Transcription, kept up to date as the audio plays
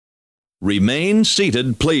Remain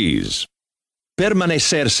seated, please.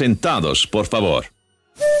 Permanecer sentados, por favor.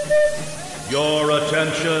 Your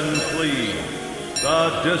attention, please.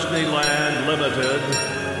 The Disneyland Limited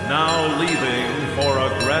now leaving for a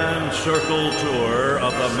grand circle tour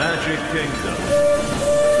of the Magic Kingdom.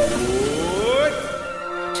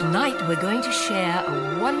 Tonight we're going to share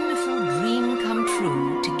a wonderful dream come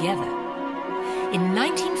true together. In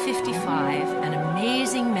 1955, an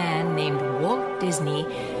amazing man named Walt Disney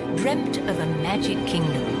dreamt of a magic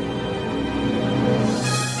kingdom.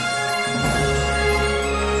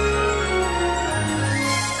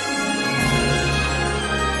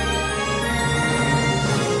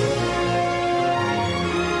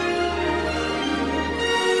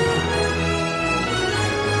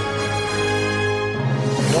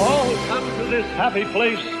 This happy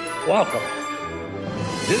place, welcome.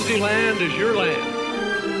 Disneyland is your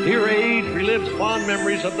land. Here age relives fond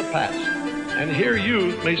memories of the past, and here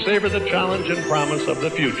youth may savor the challenge and promise of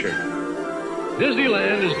the future.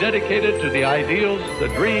 Disneyland is dedicated to the ideals, the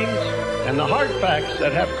dreams, and the hard facts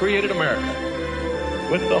that have created America,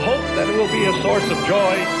 with the hope that it will be a source of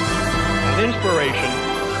joy and inspiration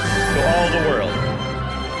to all the world.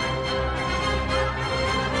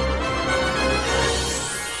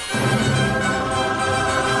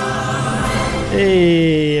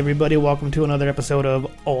 Hey everybody, welcome to another episode of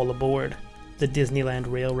All Aboard, the Disneyland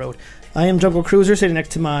Railroad. I am Jungle Cruiser, sitting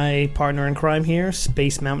next to my partner in crime here,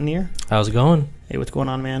 Space Mountaineer. How's it going? Hey, what's going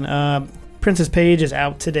on, man? Princess Paige is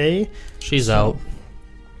out today. She's out.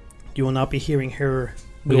 You will not be hearing her...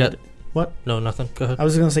 What? No, nothing. Go ahead. I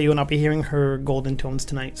was going to say you will not be hearing her golden tones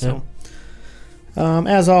tonight, so... Yeah.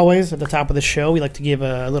 As always, at the top of the show, we like to give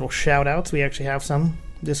a little shout-outs. We actually have some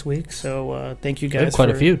this week, so thank you guys. We have quite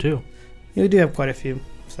a few, too. Yeah, we do have quite a few.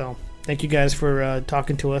 So thank you guys for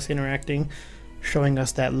talking to us, interacting, showing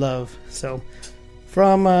us that love. So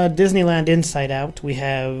from Disneyland Inside Out, we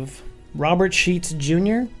have Robert Sheets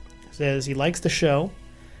Jr. Says he likes the show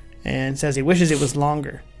and says he wishes it was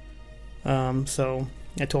longer. So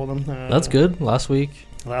I told him. That's good. Last week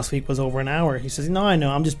was over an hour. He says, no, I know.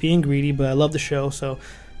 I'm just being greedy, but I love the show. So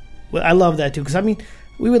I love that, too. Because, I mean,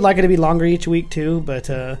 we would like it to be longer each week, too. But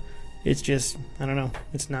it's just, I don't know.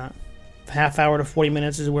 It's not. Half hour to 40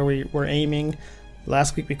 minutes is where we're aiming.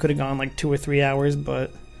 Last week we could have gone like 2 or 3 hours,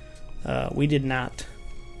 but we did not.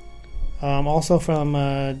 Also from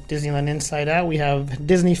Disneyland Inside Out, we have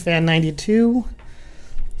Disney Fan 92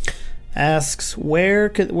 asks where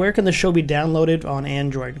can the show be downloaded on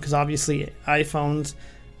Android? Because obviously iPhones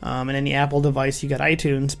and any Apple device you got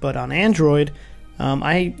iTunes, but on Android,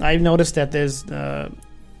 I've noticed that there's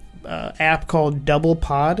app called Double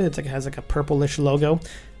Pod. It has like a purplish logo.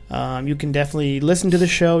 You can definitely listen to the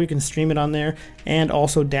show. You can stream it on there and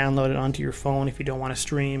also download it onto your phone if you don't want to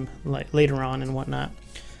stream later on and whatnot.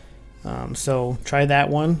 So try that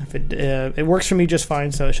one. If it works for me just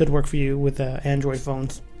fine, so it should work for you with Android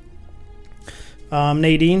phones.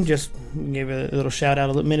 Nadine just gave a little shout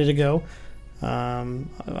out a minute ago from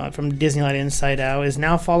Disneyland Inside Out is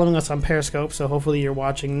now following us on Periscope, so hopefully you're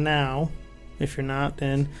watching now. If you're not,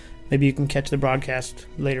 then maybe you can catch the broadcast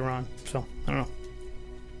later on. So, I don't know.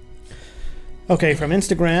 Okay, from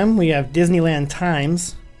Instagram, we have Disneyland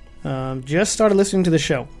Times. Just started listening to the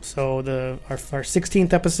show. So our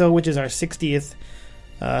 16th episode, which is our 60th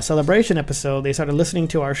celebration episode, they started listening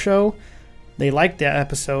to our show. They liked that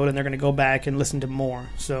episode, and they're going to go back and listen to more.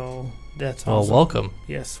 So that's awesome. Oh, welcome.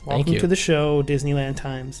 Yes, welcome to the show, Disneyland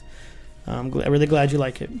Times. I'm really glad you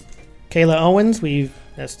like it. Kayla Owens,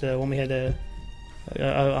 that's the one we had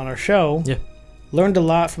on our show. Yeah. Learned a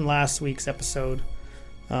lot from last week's episode.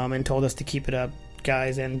 And told us to keep it up,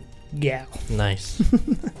 guys and gal. Nice.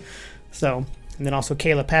 So, and then also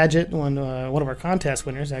Kayla Paget, one of our contest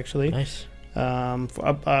winners, actually. Nice. On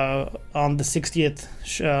the 16th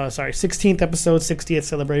episode, 60th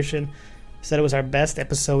celebration, said it was our best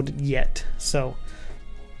episode yet. So,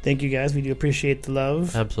 thank you guys. We do appreciate the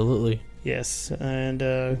love. Absolutely. Yes, and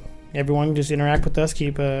everyone just interact with us.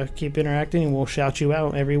 Keep interacting, and we'll shout you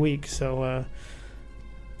out every week. So,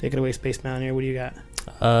 take it away, Space Mountaineer. What do you got?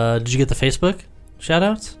 Did you get the Facebook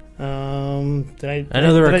shout-outs? I know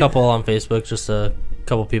there were a couple on Facebook. Just a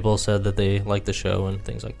couple people said that they liked the show and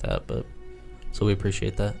things like that. But so we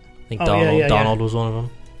appreciate that. I think Donald was one of them.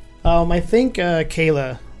 I think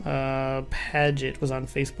Kayla Paget was on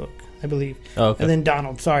Facebook, I believe. Oh, okay. And then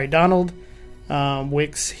Donald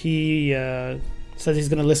Wicks. He says he's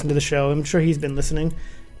going to listen to the show. I'm sure he's been listening.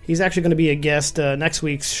 He's actually going to be a guest next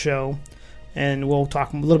week's show. And we'll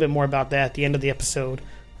talk a little bit more about that at the end of the episode.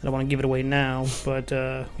 I don't want to give it away now, but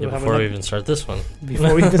before we even start this one.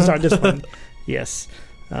 Before we even start this one, yes.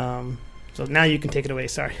 So So now you can take it away.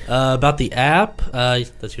 Sorry. About the app,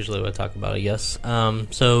 that's usually what I talk about, I guess.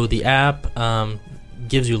 So the app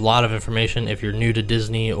gives you a lot of information if you're new to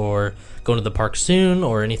Disney or going to the park soon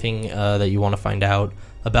or anything that you want to find out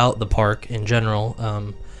about the park in general.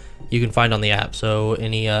 You can find on the app. So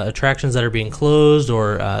any attractions that are being closed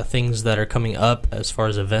or things that are coming up as far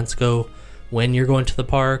as events go when you're going to the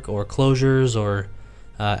park, or closures or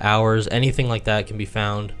hours, anything like that can be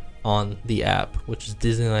found on the app, which is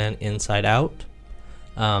Disneyland Inside Out.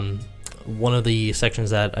 One of the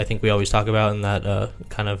sections that I think we always talk about, and that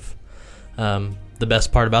kind of the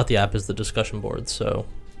best part about the app, is the discussion boards. So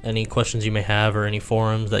any questions you may have or any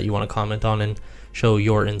forums that you want to comment on and show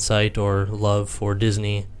your insight or love for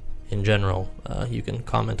Disney in general, you can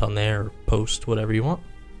comment on there or post whatever you want.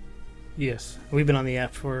 Yes, we've been on the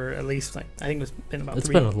app for at least, I think it's been about It's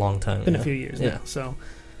been a long time. It's been a few years now. So,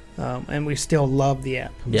 and we still love the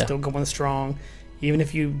app. We're still going strong. Even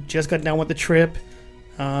if you just got done with the trip,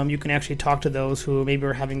 you can actually talk to those who maybe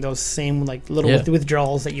are having those same little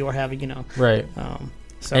withdrawals that you are having. Right.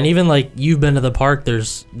 So. And even you've been to the park,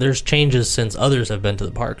 there's changes since others have been to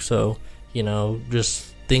the park. So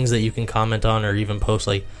just things that you can comment on or even post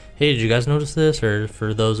hey, did you guys notice this? Or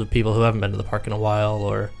for those of people who haven't been to the park in a while,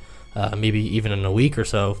 or maybe even in a week or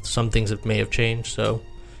so, some things may have changed. So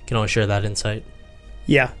you can always share that insight.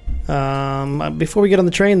 Yeah. Before we get on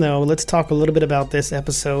the train, though, let's talk a little bit about this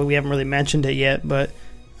episode. We haven't really mentioned it yet, but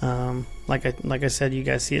like I said, you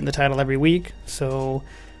guys see it in the title every week. So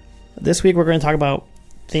this week we're going to talk about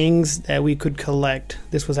things that we could collect.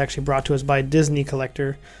 This was actually brought to us by Disney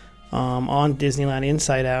Collector on Disneyland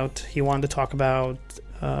Inside Out. He wanted to talk about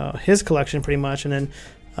his collection pretty much, and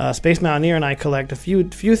then Space Mountaineer and I collect a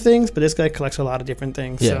few things, but this guy collects a lot of different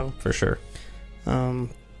things. Yeah, so, for sure.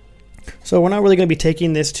 So we're not really going to be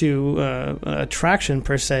taking this to an attraction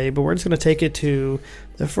per se, but we're just going to take it to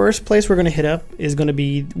the first place we're going to hit up is going to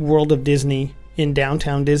be World of Disney in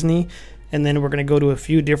downtown Disney, and then we're going to go to a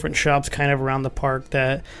few different shops kind of around the park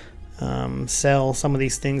that sell some of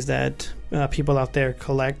these things that people out there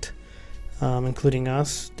collect. Including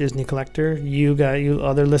us, Disney Collector, you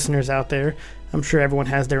other listeners out there. I'm sure everyone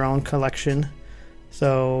has their own collection.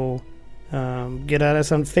 So get at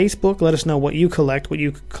us on Facebook. Let us know what you collect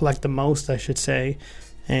the most, I should say,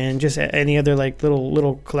 and just any other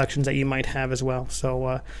little collections that you might have as well. So,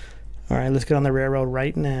 all right, let's get on the railroad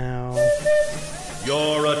right now.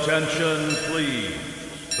 Your attention, please.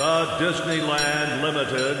 The Disneyland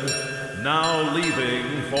Limited now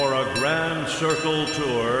leaving for a grand circle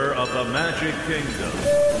tour of the Magic Kingdom.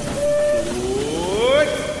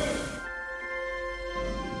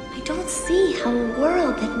 I don't see how a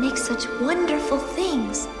world that makes such wonderful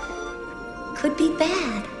things could be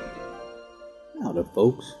bad. Howdy,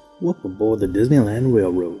 folks. Welcome aboard the Disneyland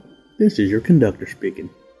Railroad. This is your conductor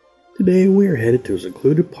speaking. Today we are headed to a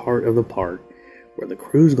secluded part of the park where the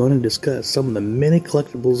crew's going to discuss some of the many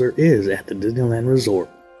collectibles there is at the Disneyland Resort.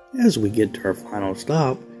 As we get to our final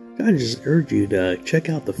stop, I just urge you to check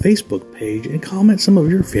out the Facebook page and comment some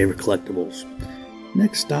of your favorite collectibles.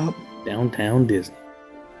 Next stop, downtown Disney.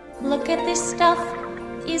 Look at this stuff,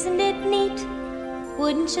 isn't it neat?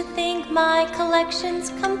 Wouldn't you think my collection's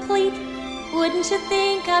complete? Wouldn't you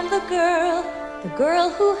think I'm the girl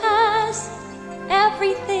who has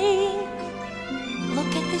everything?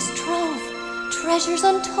 Look at this trove, treasures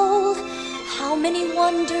untold. How many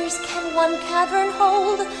wonders can one cavern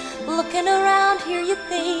hold? Looking around here you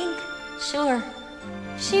think, sure,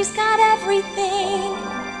 she's got everything.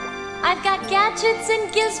 I've got gadgets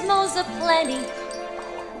and gizmos aplenty.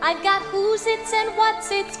 I've got who's its and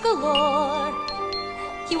what's its galore.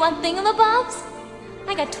 You want thingamabobs?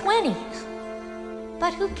 I got 20.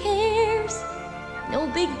 But who cares? No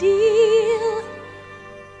big deal.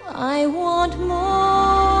 I want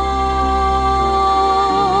more.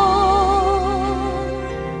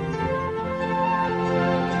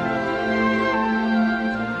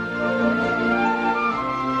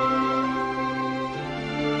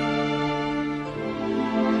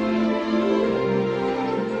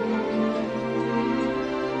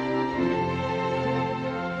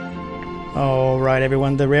 All right,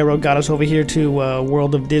 everyone. The railroad got us over here to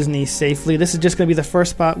World of Disney safely. This is just going to be the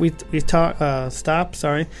first spot we stop.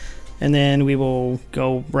 Sorry, and then we will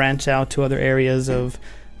go branch out to other areas of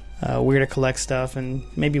where to collect stuff and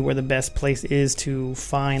maybe where the best place is to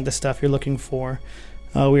find the stuff you're looking for.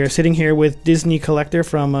 We are sitting here with Disney Collector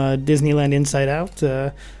from Disneyland Inside Out.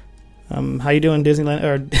 How you doing, Disneyland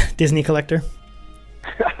or Disney Collector?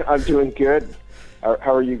 I'm doing good.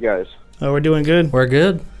 How are you guys? We're doing good. We're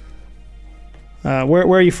good. Where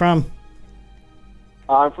are you from?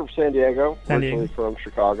 I'm from San Diego. Originally from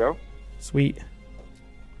Chicago. Sweet.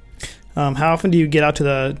 How often do you get out to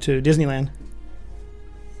Disneyland?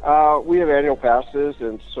 We have annual passes,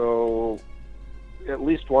 and so at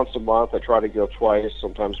least once a month. I try to go twice,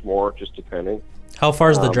 sometimes more, just depending. How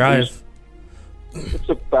far is the drive? It's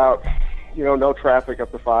about, no traffic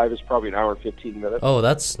up to 5 is probably an hour and 15 minutes. Oh,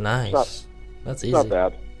 that's nice. That's easy. It's not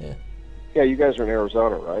bad. Yeah. Yeah, you guys are in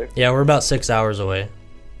Arizona, right? Yeah, we're about 6 hours away.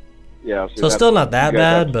 Yeah. So still not that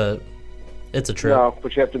bad, but it's a trip. No,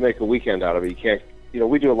 but you have to make a weekend out of it. You can't,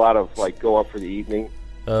 we do a lot of, go up for the evening.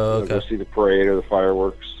 Oh, okay. Go see the parade or the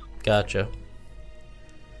fireworks. Gotcha.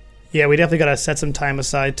 Yeah, we definitely got to set some time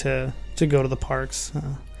aside to go to the parks.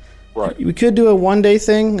 Right. We could do a one-day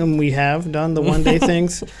thing, and we have done the one-day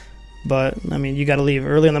things. But, I mean, you got to leave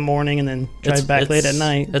early in the morning and then drive back late at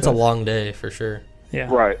night. It's a long day, for sure. Yeah.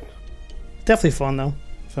 Right. Definitely fun, though.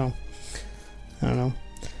 So, I don't know.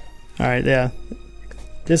 All right, yeah.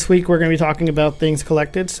 This week we're going to be talking about things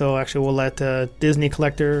collected. So, actually, we'll let Disney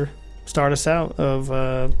Collector start us out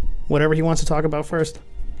of whatever he wants to talk about first.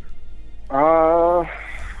 Well,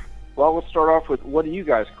 let's start off with, what do you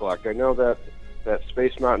guys collect? I know that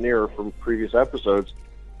Space Mountaineer from previous episodes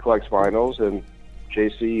collects vinyls, and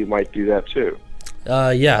JC, you might do that too.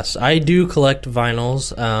 Yes, I do collect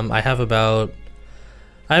vinyls. I have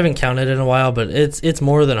I haven't counted in a while, but it's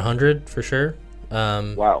more than 100 for sure.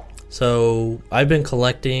 Wow. So I've been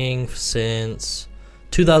collecting since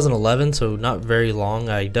 2011, so not very long.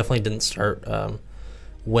 I definitely didn't start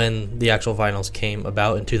when the actual vinyls came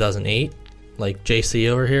about in 2008, like JC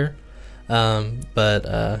over here.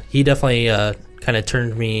 But he definitely kind of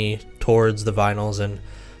turned me towards the vinyls, and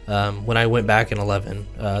when I went back in 11,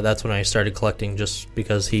 that's when I started collecting, just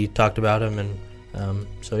because he talked about him, and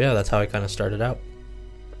so yeah, that's how I kind of started out.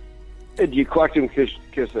 And do you collect them because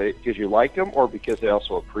you like them, or because they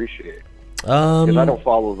also appreciate it? Because I don't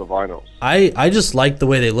follow the vinyls. I just like the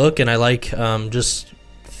way they look, and I like just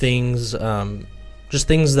things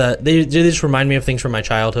that they just remind me of things from my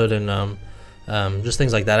childhood, and just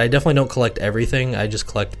things like that. I definitely don't collect everything. I just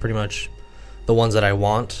collect pretty much the ones that I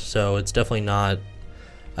want. So it's definitely not,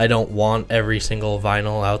 I don't want every single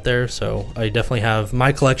vinyl out there. So I definitely have,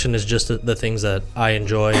 my collection is just the things that I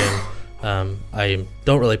enjoy, and I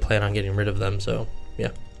don't really plan on getting rid of them. So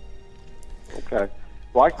yeah. Okay.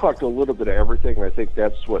 Well, I collect a little bit of everything. I think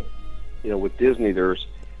that's what, with Disney, there's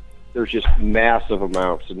just massive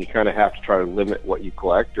amounts, and you kind of have to try to limit what you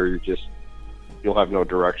collect, or you'll have no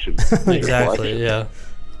direction. Exactly. Yeah.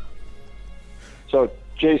 So,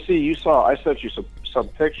 JC, I sent you some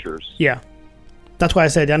pictures. Yeah, that's why I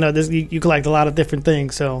said I know this. You collect a lot of different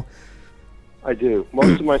things, so I do.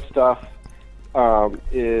 Most of my stuff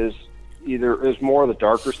is more the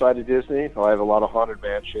darker side of Disney. I have a lot of Haunted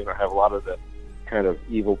Mansion. I have a lot of the kind of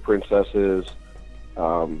evil princesses,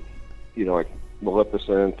 like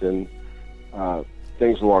Maleficent and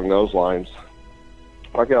things along those lines.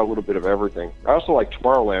 I got a little bit of everything. I also like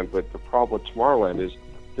Tomorrowland, but the problem with Tomorrowland is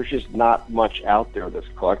there's just not much out there that's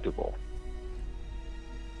collectible.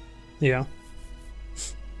 Yeah.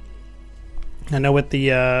 I know with the,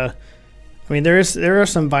 there are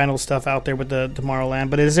some vinyl stuff out there with the Tomorrowland,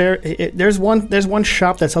 but there's one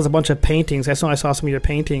shop that sells a bunch of paintings. I saw some of your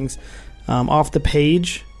paintings off the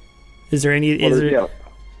page. Is there any? Yeah.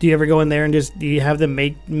 Do you ever go in there and do you have them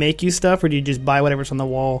make you stuff, or do you just buy whatever's on the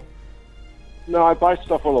wall? No, I buy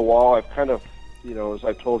stuff on the wall. I've kind of, as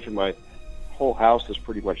I told you, my whole house is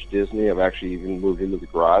pretty much Disney. I've actually even moved into the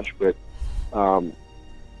garage, but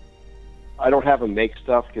I don't have them make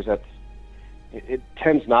stuff because it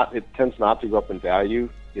tends not to go up in value.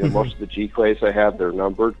 Most of the G-Clays I have, they're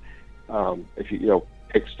numbered. If you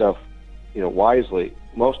pick stuff wisely,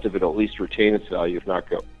 most of it will at least retain its value,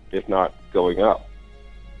 if not going up.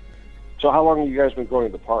 So how long have you guys been going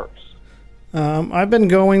to the parks? I've been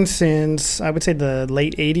going since, I would say, the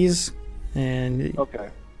late 80s. Okay.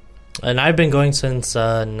 And I've been going since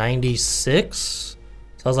 96.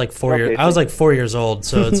 So I was like 4 years. I was like 4 years old,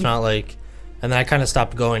 so it's not like. And then I kind of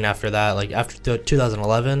stopped going after that, like after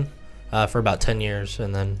 2011, for about 10 years,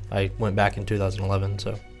 and then I went back in 2011.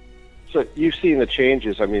 So you've seen the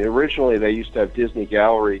changes. I mean, originally they used to have Disney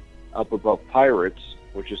Gallery up above Pirates,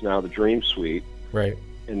 which is now the Dream Suite. Right.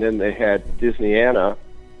 And then they had Disneyana,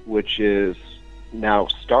 which is now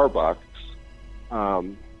Starbucks.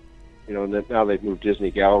 And then now they've moved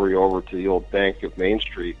Disney Gallery over to the old Bank of Main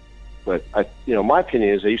Street. But my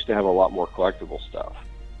opinion is they used to have a lot more collectible stuff,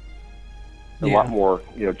 a lot more,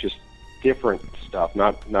 just different stuff.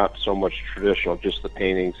 Not so much traditional, just the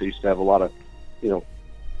paintings. They used to have a lot of,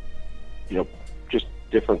 just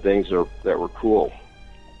different things that were cool.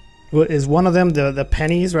 Well, is one of them the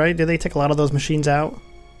pennies? Right? Did they take a lot of those machines out?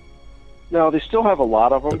 No, they still have a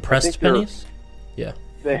lot of them. The pressed pennies? Yeah.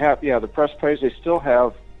 They have, the press pennies. They still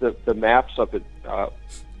have the maps up at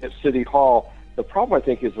City Hall. The problem, I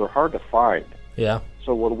think, is they're hard to find. Yeah.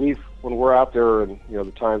 So when we're out there, and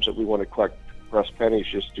the times that we want to collect press pennies,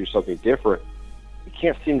 just do something different, we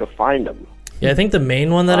can't seem to find them. Yeah, I think the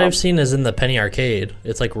main one that I've seen is in the Penny Arcade.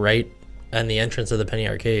 It's like right at the entrance of the Penny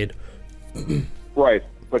Arcade. Right,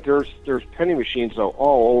 but there's penny machines though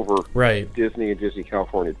all over right. Disney and Disney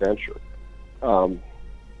California Adventure. The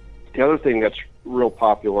other thing that's real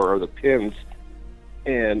popular are the pins.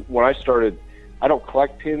 And when I started, I don't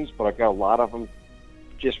collect pins, but I've got a lot of them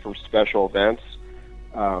just from special events.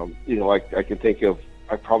 I can think of,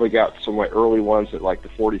 I probably got some of my early ones at like the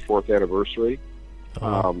 44th anniversary.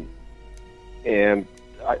 And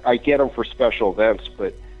I get them for special events,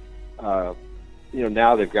 but,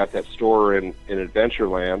 now they've got that store in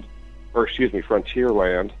Adventureland,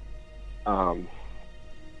 Frontierland.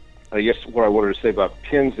 I guess what I wanted to say about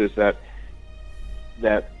pins is that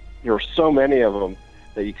there are so many of them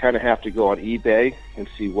that you kind of have to go on eBay and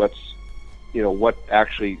see what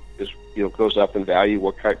actually is, goes up in value,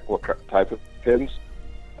 what type of pins.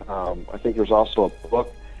 I think there's also a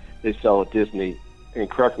book they sell at Disney, and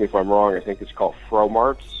correct me if I'm wrong, I think it's called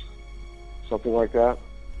Fromarts, something like that.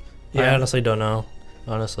 Yeah, I honestly don't know,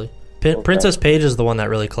 honestly. Princess Paige is the one that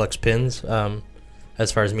really collects pins,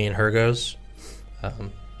 as far as me and her goes.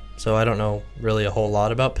 So I don't know really a whole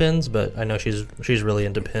lot about pins, but I know she's really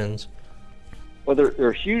into pins. Well,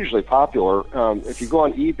 they're hugely popular. If you go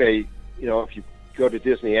on eBay, if you go to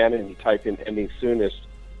Disneyland and you type in ending soonest,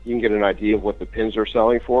 you can get an idea of what the pins are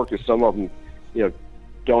selling for, because some of them,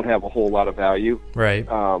 don't have a whole lot of value. Right.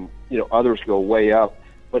 Others go way up.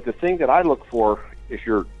 But the thing that I look for, if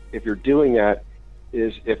you're doing that,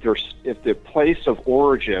 is if the place of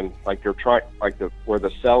origin, like where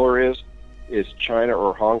the seller is China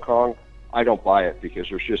or Hong Kong, I don't buy it because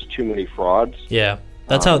there's just too many frauds. Yeah,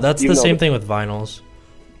 that's the same thing with vinyls.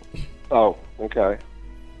 Oh, okay.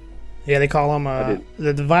 Yeah, they call them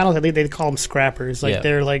the vinyls. They call them scrappers. Like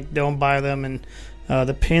they're like, don't buy them. And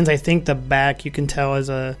the pins, I think the back you can tell is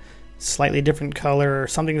a slightly different color or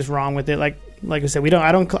something is wrong with it. Like I said,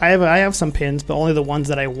 I have some pins, but only the ones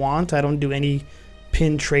that I want. I don't do any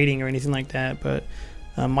pin trading or anything like that. But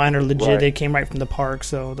mine are legit. Right. They came right from the park,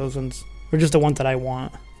 so those ones are just the ones that I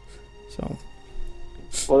want. So.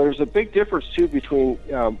 Well, there's a big difference too between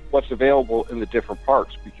what's available in the different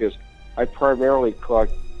parks, because I primarily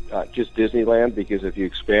collect just Disneyland, because if you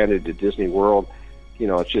expand it to Disney World,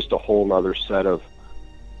 it's just a whole nother set of,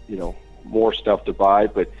 more stuff to buy.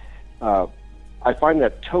 But I find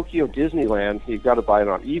that Tokyo Disneyland, you've got to buy it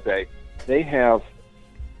on eBay. They have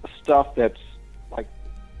stuff that's like,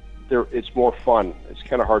 it's more fun. It's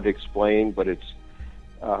kind of hard to explain, but it's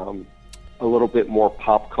a little bit more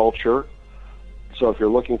pop culture. So if you're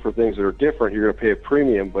looking for things that are different, you're going to pay a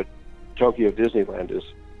premium. But Tokyo Disneyland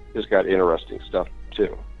has got interesting stuff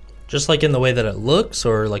too. Just like in the way that it looks,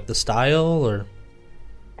 or like the style, or.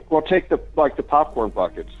 Well, take the popcorn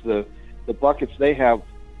buckets. The buckets they have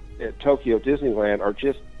at Tokyo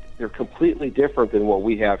Disneyland they're completely different than what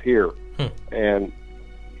we have here. And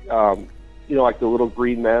like the little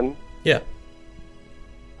green men. Yeah.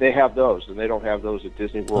 They have those, and they don't have those at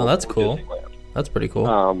Disney World. Oh, that's cool. Disneyland. That's pretty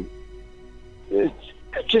cool.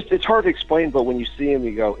 It's hard to explain, but when you see them,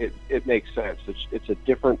 you go, it makes sense. It's a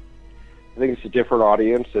different. I think it's a different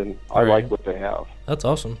audience, and I like what they have. That's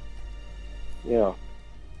awesome. Yeah.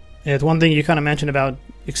 Yeah, it's one thing you kind of mentioned about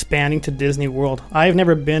expanding to Disney World. I've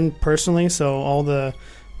never been personally, so all the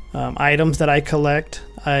items that I collect,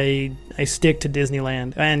 I stick to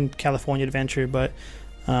Disneyland and California Adventure. But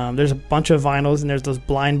there's a bunch of vinyls, and there's those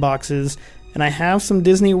blind boxes. And I have some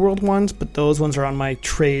Disney World ones, but those ones are on my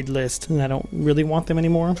trade list, and I don't really want them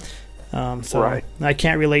anymore. So I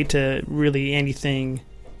can't relate to really anything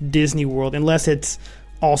Disney World unless it's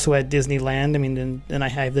also at Disneyland. I mean, then I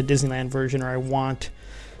have the Disneyland version, or I want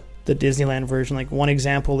the Disneyland version. Like one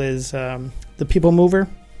example is the People Mover.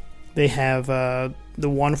 They have the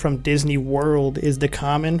one from Disney World is the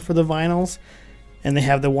common for the vinyls, and they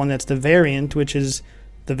have the one that's the variant, which is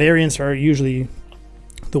the variants are usually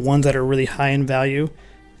the ones that are really high in value,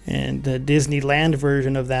 and the Disneyland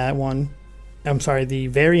version of that one, the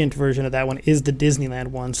variant version of that one is the Disneyland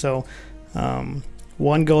one. So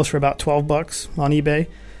one goes for about $12 on eBay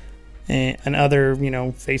and other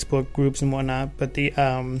Facebook groups and whatnot, but the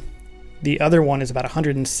other one is about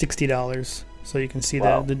 $160. So you can see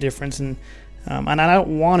the difference, and I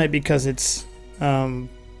don't want it because it's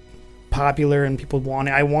popular and people want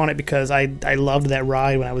it. I want it because I loved that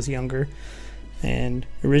ride when I was younger. And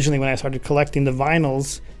originally when I started collecting the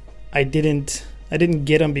vinyls, I didn't I didn't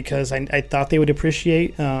get them because I thought they would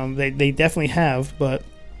appreciate. They definitely have, but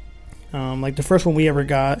like the first one we ever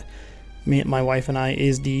got, my wife and I,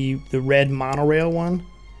 is the red monorail one.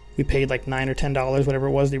 We paid like $9 or $10, whatever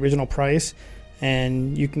it was, the original price,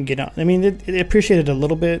 and you can get. I mean, it appreciated a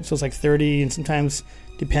little bit, so it's like 30, and sometimes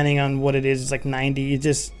depending on what it is, it's like 90.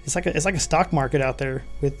 It's like a stock market out there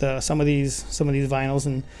with some of these vinyls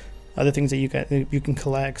and other things that you can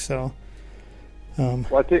collect. So.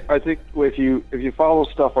 Well, I think if you follow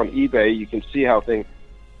stuff on eBay, you can see how things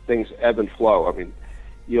ebb and flow. I mean,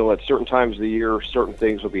 at certain times of the year, certain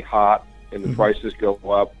things will be hot and the prices go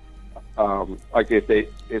up. Like if they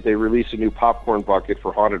release a new popcorn bucket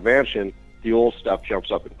for Haunted Mansion, the old stuff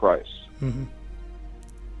jumps up in price. Mm-hmm.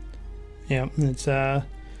 Yeah, it's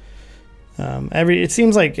it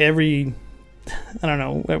seems like every I don't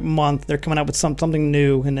know month they're coming out with something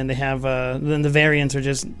new, and then they have then the variants are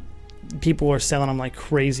just. People are selling them like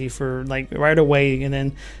crazy for like right away, and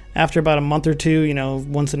then after about a month or two,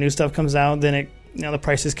 once the new stuff comes out, then the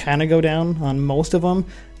prices kind of go down on most of them,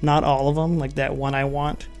 not all of them. Like that one I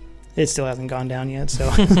want, it still hasn't gone down yet.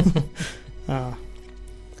 So,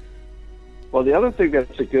 well, the other thing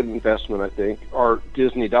that's a good investment, I think, are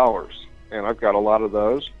Disney dollars, and I've got a lot of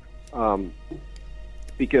those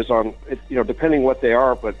because depending what they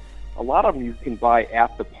are, but a lot of them you can buy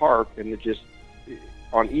at the park, and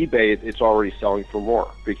on eBay, it's already selling for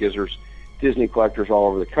more because there's Disney collectors all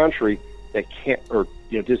over the country that can't, or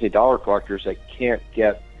Disney dollar collectors that can't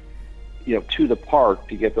get, to the park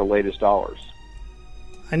to get the latest dollars.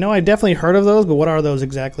 I know I definitely heard of those, but what are those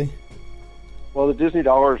exactly? Well, the Disney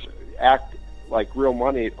dollars act like real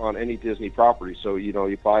money on any Disney property. So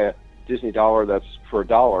you buy a Disney dollar that's for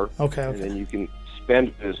 $1, okay, and then you can spend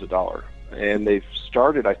it as $1. And they've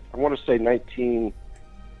started, I want to say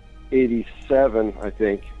 1987, I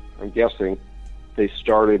think, I'm guessing, they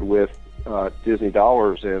started with Disney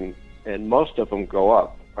dollars, and most of them go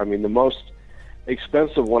up. I mean, the most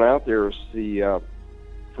expensive one out there is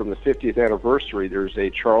from the 50th anniversary, there's a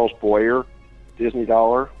Charles Boyer Disney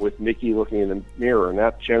dollar with Mickey looking in the mirror, and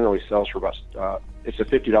that generally sells for about, it's a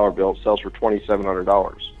 $50 bill, it sells for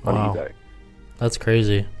 $2,700 on eBay. That's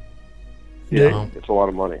crazy. Yeah, it's a lot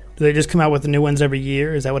of money. Do they just come out with the new ones every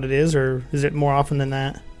year? Is that what it is, or is it more often than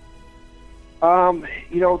that?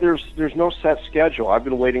 There's no set schedule. I've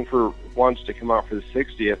been waiting for ones to come out for the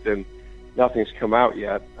 60th, and nothing's come out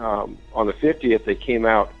yet. On the 50th, they came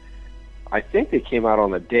out. I think they came out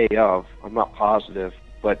on the day of. I'm not positive,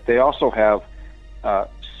 but they also have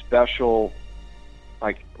special,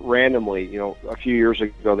 like randomly. A few years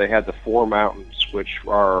ago, they had the 4 mountains, which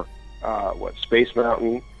are Space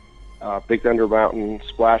Mountain, Big Thunder Mountain,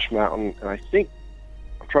 Splash Mountain, and I think.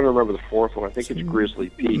 I'm trying to remember the 4th one. I think it's Grizzly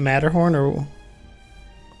Peak. Matterhorn or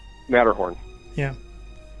Matterhorn. Yeah,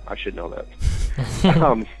 I should know that.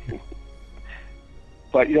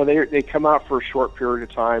 But they come out for a short period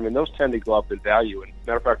of time, and those tend to go up in value. And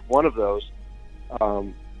matter of fact, one of those,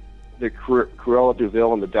 the Cruella de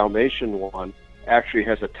Vil and the Dalmatian one, actually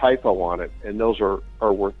has a typo on it, and those are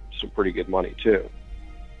worth some pretty good money too.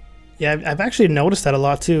 Yeah, I've actually noticed that a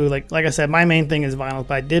lot too. Like I said, my main thing is vinyl,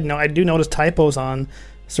 but I do notice typos on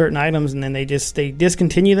certain items, and then they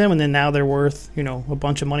discontinue them, and then now they're worth a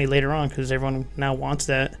bunch of money later on because everyone now wants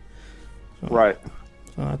that. So, right.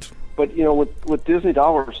 But with Disney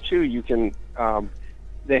dollars too, you can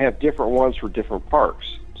they have different ones for different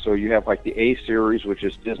parks. So you have like the A series, which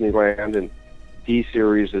is Disneyland, and D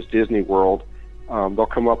series is Disney World. They'll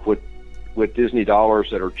come up with Disney dollars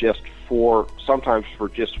that are just sometimes for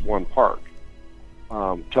just one park.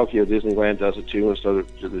 Tokyo Disneyland does it too, and so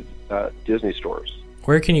do the Disney stores.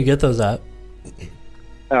 Where can you get those at?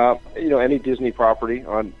 Any Disney property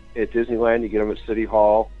at Disneyland, you get them at City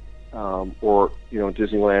Hall, or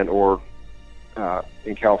Disneyland, or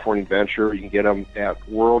in California Adventure, you can get them at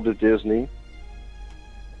World of Disney.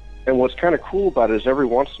 And what's kind of cool about it is every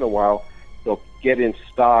once in a while they'll get in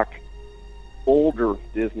stock older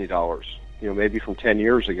Disney dollars, maybe from 10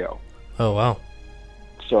 years ago. Oh, wow.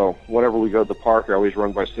 So whenever we go to the park, I always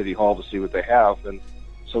run by City Hall to see what they have, and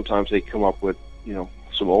sometimes they come up with,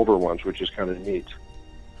 some older ones, which is kind of neat.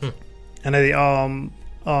 And are they all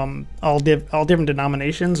different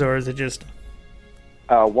denominations, or is it just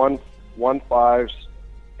 1 5s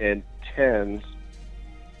and 10s?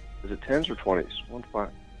 Is it 10s or 20s? 1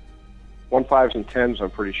 5s and 10s, I'm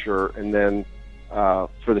pretty sure. And then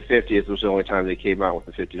for the 50th was the only time they came out with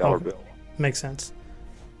a $50 bill. Makes sense.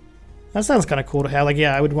 That sounds kind of cool to have. Like,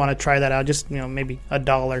 yeah, I would want to try that out. Just maybe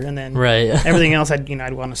 $1, and then everything else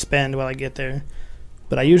I'd want to spend while I get there.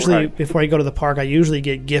 But I usually, before I go to the park, I usually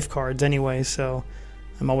get gift cards anyway. So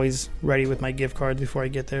I'm always ready with my gift cards before I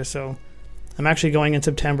get there. So I'm actually going in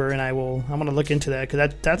September, and I'm going to look into that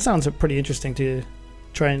because that sounds pretty interesting to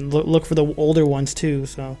try and look for the older ones too.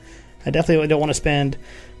 So I definitely don't want to spend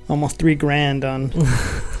almost $3,000 on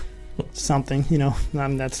something.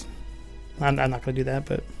 I'm not going to do that,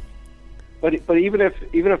 but even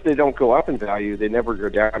if they don't go up in value, they never go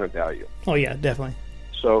down in value. Oh yeah, definitely.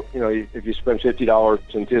 So if you spend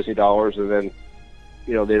 $50 in Disney dollars and then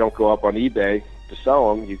they don't go up on eBay to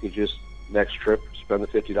sell them, you could just next trip spend the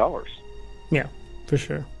 $50. Yeah, for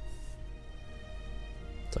sure.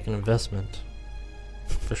 It's like an investment,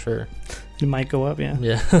 for sure. It might go up, yeah.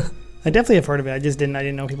 Yeah. I definitely have heard of it. I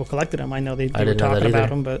didn't know people collected them. I know they were talking about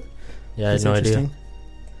them, but yeah, I had no idea.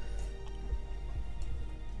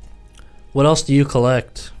 What else do you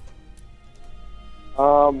collect?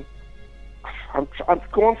 I'm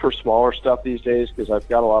going for smaller stuff these days because I've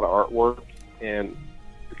got a lot of artwork, and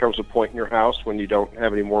there comes a point in your house when you don't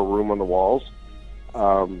have any more room on the walls.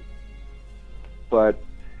 But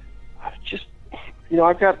just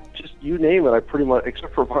I've got just you name it. I pretty much,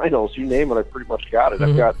 except for vinyls, you name it, I pretty much got it.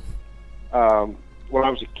 Mm-hmm. I've got. When I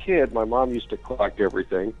was a kid, my mom used to collect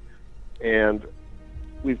everything, and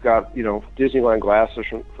we've got Disneyland glasses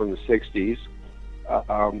from the '60s.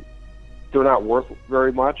 They're not worth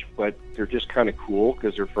very much, but they're just kind of cool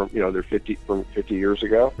because they're from they're 50 years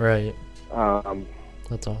ago. Right.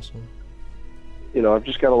 That's awesome. I've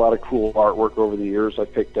just got a lot of cool artwork over the years I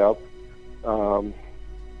picked up.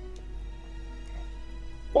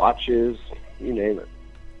 Watches, you name it.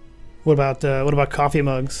 What about coffee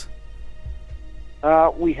mugs?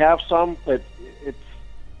 We have some, but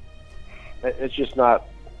it's just not.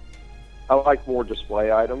 I like more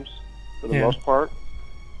display items for the most part.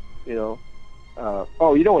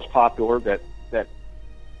 What's popular that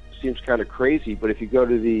seems kind of crazy, but if you go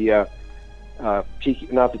to the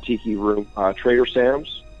Tiki Room, Trader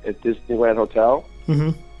Sam's at Disneyland Hotel,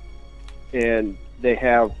 mm-hmm. and they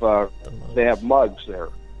have mugs there.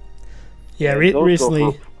 Yeah,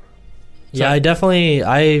 recently.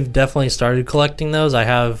 I've definitely started collecting those. I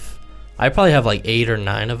probably have like 8 or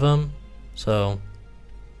 9 of them. So,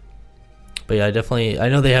 but yeah, I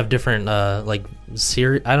know they have different like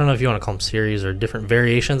series. I don't know if you want to call them series or different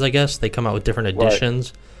variations. I guess they come out with different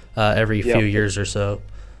editions every few years or so.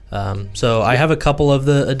 So I have a couple of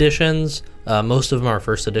the editions. Most of them are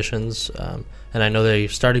first editions, and I know they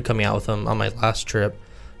started coming out with them on my last trip.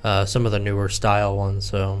 Some of the newer style ones.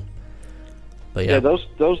 So, but yeah, those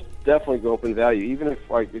definitely go up in value. Even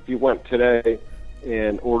if you went today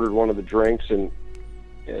and ordered one of the drinks and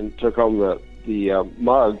took home the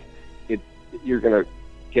mug, you're gonna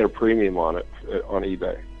get a premium on it on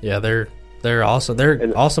eBay. Yeah, they're awesome.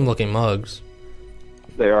 They're awesome looking mugs.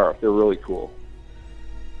 They are. They're really cool.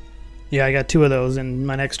 Yeah, I got 2 of those, and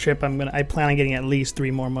my next trip I plan on getting at least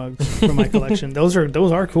 3 more mugs for my collection. Those are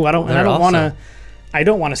cool. I don't want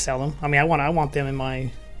to sell them. I mean, I want them in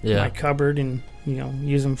my cupboard and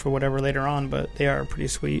use them for whatever later on. But they are pretty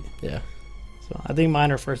sweet. Yeah. So I think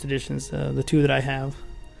mine are first editions. The 2 that I have.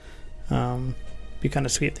 Be kind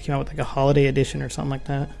of sweet if they came out with like a holiday edition or something like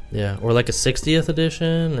that. Yeah, or like a 60th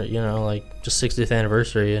edition, or like just 60th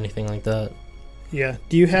anniversary, anything like that. Yeah.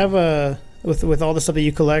 Do you have with all the stuff that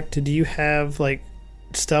you collect? Do you have like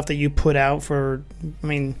stuff that you put out for? I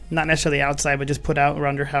mean, not necessarily outside, but just put out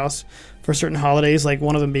around your house for certain holidays. Like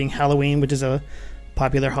one of them being Halloween, which is a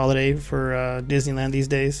popular holiday for Disneyland these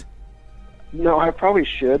days. No, I probably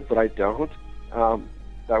should, but I don't.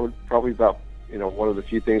 That would probably be about one of the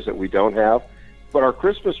few things that we don't have. But our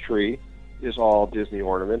Christmas tree is all Disney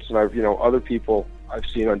ornaments, and I've other people I've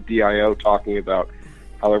seen on DIO talking about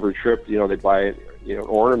how every trip they buy an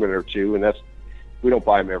ornament or 2, and we don't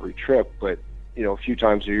buy them every trip, but a few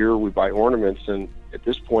times a year we buy ornaments, and at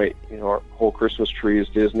this point our whole Christmas tree is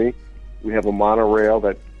Disney. We have a monorail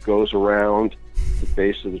that goes around the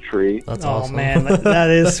base of the tree. That's awesome. Oh man, that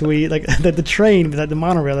is sweet. Like the train, the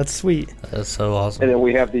monorail, that's sweet. That's so awesome. And then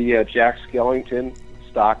we have the Jack Skellington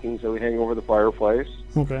stockings that we hang over the fireplace.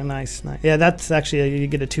 Okay, nice. Yeah, that's actually you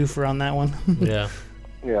get a 2-for on that one. Yeah.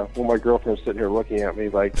 Yeah. Well, my girlfriend's sitting here looking at me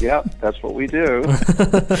like, "Yeah, that's what we do."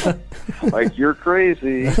 Like, you're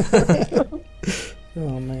crazy.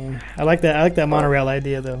 Oh man, I like that monorail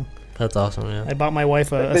idea though. That's awesome. Yeah. I bought my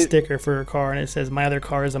wife a sticker for her car, and it says, "My other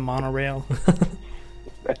car is a monorail."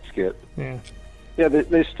 That's good. Yeah. Yeah,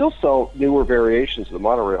 they still sell newer variations of the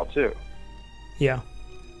monorail too. Yeah.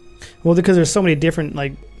 Well, because there's so many different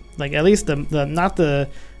like at least the not the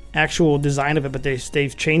actual design of it, but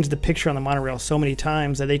they've changed the picture on the monorail so many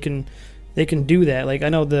times that they can do that. Like I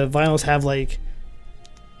know the vinyls have like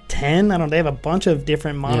 10. I don't know. They have a bunch of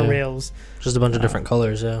different monorails. Yeah. Just a bunch of different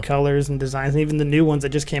colors, yeah. Colors and designs, and even the new ones that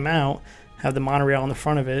just came out have the monorail on the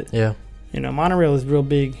front of it. Yeah. Monorail is real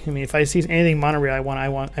big. I mean, if I see anything monorail, I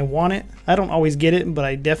want it. I don't always get it, but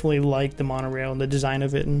I definitely like the monorail and the design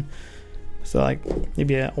of it. And so, like,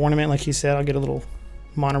 maybe an ornament, like you said, I'll get a little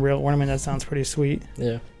monorail ornament. That sounds pretty sweet.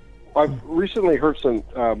 Yeah. I've recently heard some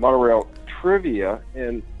monorail trivia,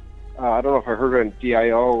 and I don't know if I heard it on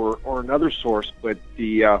DIO or another source, but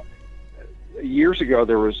years ago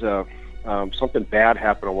there was something bad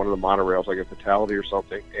happened on one of the monorails, like a fatality or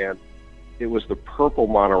something, and it was the purple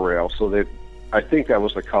monorail. So that I think that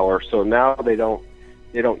was the color. So now they don't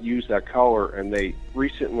use that color, and they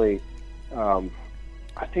recently, I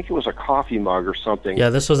think it was a coffee mug or something. Yeah,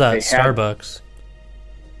 this was at Starbucks.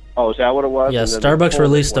 Oh, is that what it was? Yeah, Starbucks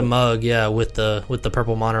released a mug, with the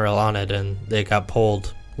purple monorail on it, and they got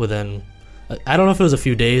pulled within. I don't know if it was a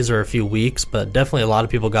few days or a few weeks, but definitely a lot of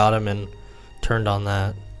people got them and turned on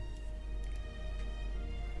that.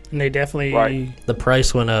 And they definitely... The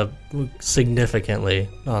price went up significantly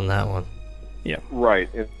on that one. Yeah.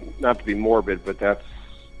 Right. And not to be morbid, but that's...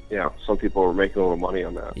 Yeah, some people are making a little money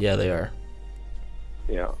on that. Yeah, they are.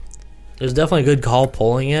 Yeah. It was definitely a good call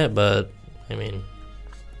pulling it, but, I mean,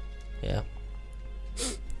 yeah.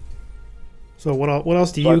 So what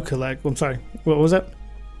else do you collect? I'm sorry. What was that?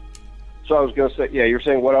 So I was going to say, yeah, you're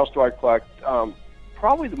saying what else do I collect?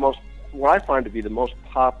 Probably what I find to be the most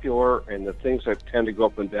popular and the things that tend to go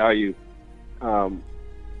up in value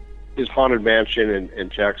is Haunted Mansion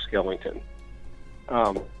and Jack Skellington.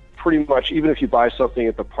 Pretty much, even if you buy something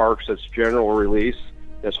at the parks that's general release,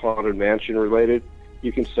 that's Haunted Mansion related,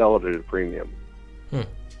 you can sell it at a premium.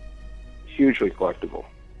 Hugely collectible.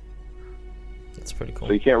 That's pretty cool.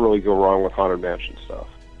 So you can't really go wrong with Haunted Mansion stuff.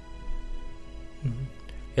 Mm-hmm.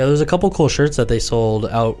 Yeah, there's a couple cool shirts that they sold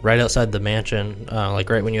out right outside the mansion, like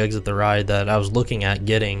right when you exit the ride, that I was looking at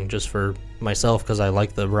getting just for myself because I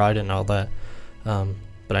like the ride and all that.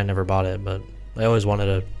 But I never bought it, but I always wanted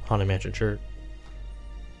a Haunted Mansion shirt.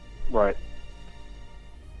 Right.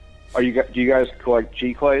 Do you guys collect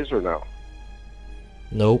G-Clays or no?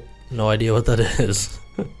 Nope, no idea what that is.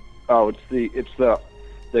 Oh, it's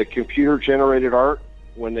the computer generated art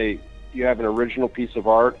when you have an original piece of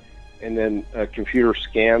art, and then a computer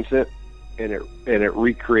scans it, and it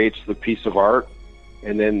recreates the piece of art,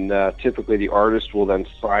 and then typically the artist will then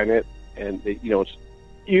sign it, and it's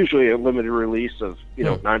usually a limited release of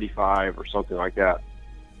 95 or something like that.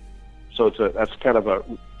 So that's kind of a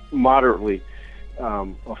moderately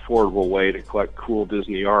affordable way to collect cool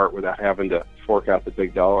Disney art without having to fork out the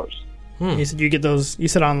big dollars. You said you get those? You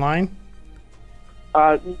said online?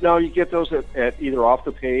 No, you get those at either off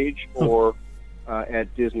the page or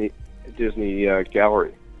at Disney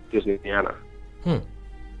Gallery, Disneyana. Yeah,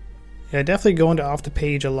 I definitely go into off the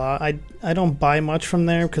page a lot. I don't buy much from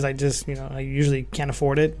there because I just I usually can't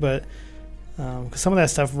afford it. But cause some of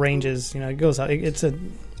that stuff ranges. It goes out. It's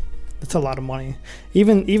a lot of money.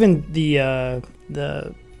 Even the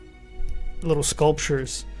little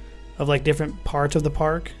sculptures of like different parts of the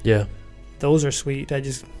park. Yeah, those are sweet.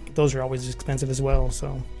 Those are always expensive as well.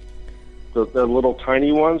 So the little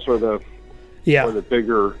tiny ones or the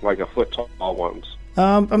bigger, like a foot tall ones.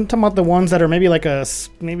 I'm talking about the ones that are maybe like a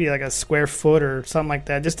square foot or something like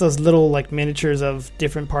that. Just those little like miniatures of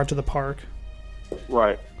different parts of the park.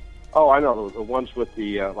 Right. Oh, I know the ones with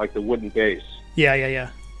the like the wooden base. Yeah.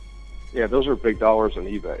 Yeah, those are big dollars on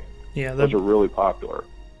eBay. Yeah, those are really popular.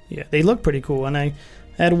 Yeah, they look pretty cool. And I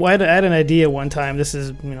had an idea one time. This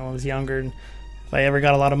is when I was younger. And if I ever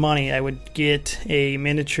got a lot of money, I would get a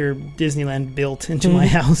miniature Disneyland built into my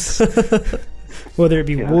house. Whether it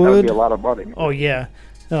be wood, that would be a lot of money. Oh yeah,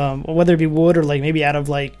 whether it be wood or like maybe out of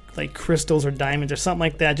like crystals or diamonds or something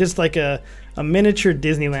like that. Just like a miniature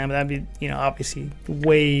Disneyland. That'd be obviously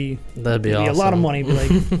way. That'd be awesome. A lot of money. But like,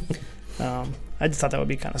 I just thought that would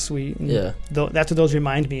be kind of sweet. And yeah, that's what those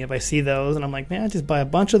remind me of. I see those and I'm like, man, I just buy a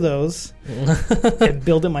bunch of those and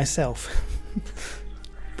build it myself.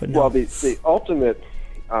 But no. Well, the ultimate,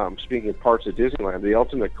 speaking of parts of Disneyland, the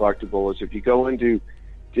ultimate collectible is if you go into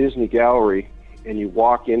Disney Gallery and you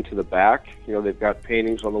walk into the back, they've got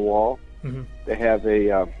paintings on the wall. Mm-hmm. They have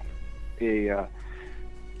a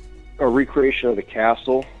recreation of the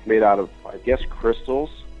castle made out of, I guess, crystals,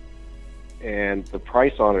 and the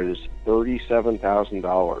price on it is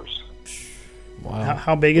 $37,000. Wow!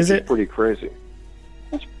 How big is it? Pretty crazy.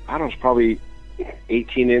 It's probably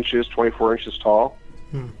 18 inches, 24 inches tall.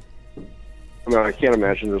 I mean, I can't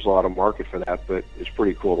imagine there's a lot of market for that, but it's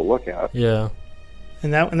pretty cool to look at. Yeah.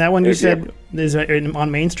 And that one you said is on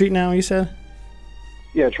Main Street now, you said?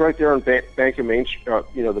 Yeah, it's right there on Bank of Main Street,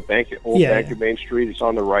 the Bank of Main Street. It's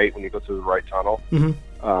on the right when you go through the right tunnel.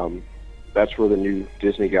 Mm-hmm. That's where the new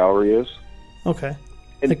Disney Gallery is. Okay.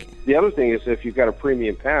 And the other thing is if you've got a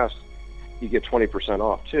premium pass, you get 20%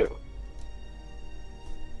 off too.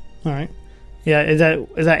 All right. Yeah, is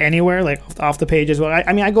that anywhere, like off the page as well?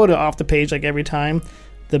 I mean, I go to off the page like every time.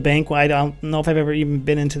 The bank, I don't know if I've ever even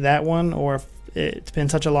been into that one, or if it's been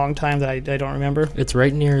such a long time that I don't remember. It's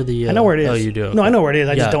right near the... I know where it is. Oh, you do? Okay. No, I know where it is.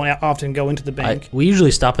 I just don't often go into the bank. We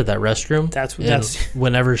usually stop at that restroom. That's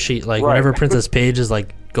whenever whenever Princess Paige is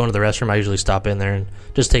like going to the restroom, I usually stop in there and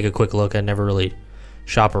just take a quick look. I never really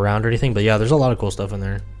shop around or anything, but yeah, there's a lot of cool stuff in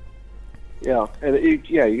there. Yeah, and you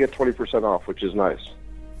get 20% off, which is nice.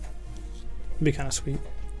 It'd be kind of sweet.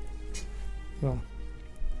 Well,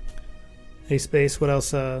 hey, Space, what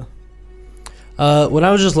else? When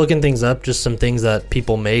I was just looking things up, just some things that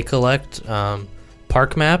people may collect.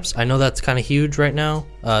 Park maps. I know that's kind of huge right now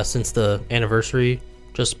since the anniversary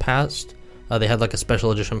just passed. They had like a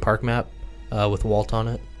special edition park map with Walt on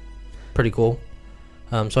it. Pretty cool.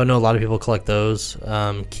 So I know a lot of people collect those.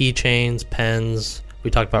 Keychains, pens.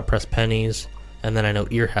 We talked about pressed pennies. And then I know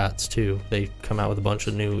ear hats too. They come out with a bunch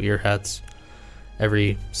of new ear hats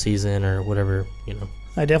every season or whatever, you know.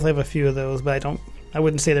 I definitely have a few of those, but I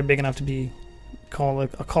wouldn't say they're big enough to be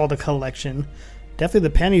called a collection. Definitely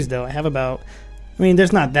the pennies, though. I have about, I mean,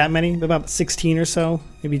 there's not that many, but about 16 or so,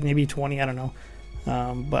 maybe 20, I don't know.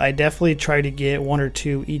 But I definitely try to get one or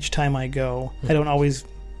two each time I go. I don't always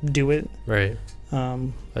do it, right?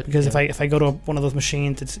 Because if I go to one of those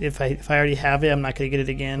machines, it's if I already have it, I'm not going to get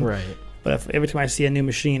it again, right? But every time I see a new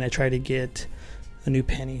machine, I try to get a new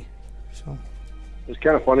penny. So it's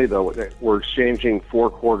kind of funny though. We're exchanging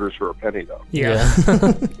 4 quarters for a penny, though. Yeah.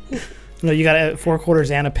 No, you got 4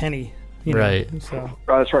 quarters and a penny. You know, right. So.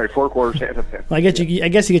 Oh, that's right. 4 quarters and a penny. Well, I guess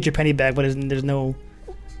you get your penny back, but there's no.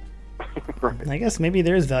 Right. I guess maybe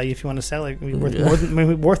there is value if you want to sell it.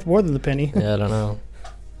 Worth more than the penny. Yeah, I don't know.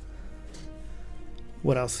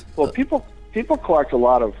 What else? Well, people collect a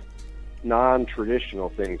lot of non-traditional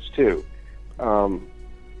things too.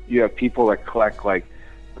 You have people that collect like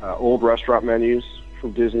old restaurant menus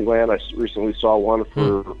from Disneyland. I recently saw one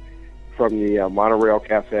from the Monorail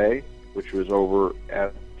Cafe, which was over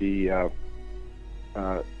at the on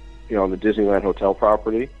the Disneyland Hotel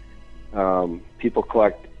property. People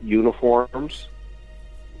collect uniforms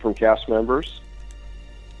from cast members.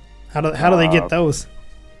 How do they get those?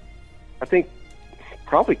 I think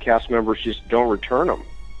probably cast members just don't return them.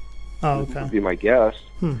 Oh, okay. Would be my guess.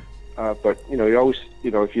 But you always,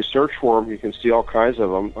 if you search for them, you can see all kinds of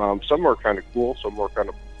them. Some are kind of cool, some are kind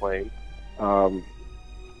of plain.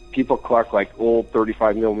 People collect like old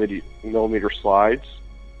 35 millimeter slides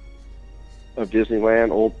of Disneyland,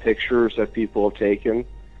 old pictures that people have taken.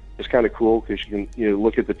 It's kind of cool because you can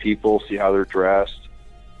look at the people, see how they're dressed.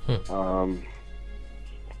 See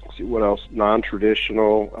what else?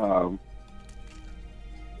 Non-traditional,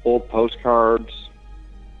 old postcards,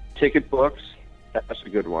 ticket books. That's a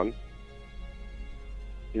good one.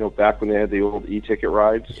 Back when they had the old e-ticket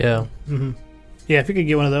rides. Yeah. Mm-hmm. Yeah, if you could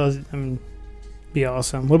get one of those, be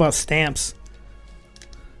awesome. What about stamps?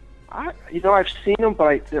 I've seen them,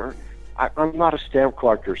 but I'm not a stamp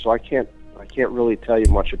collector, so I can't really tell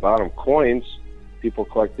you much about them. Coins, people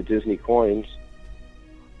collect the Disney coins.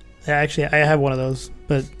 Yeah, actually, I have one of those,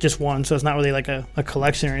 but just one, so it's not really like a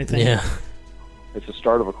collection or anything. Yeah. It's the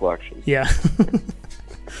start of a collection. Yeah.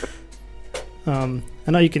 I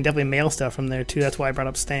know you can definitely mail stuff from there, too. That's why I brought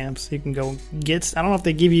up stamps. You can go get... I don't know if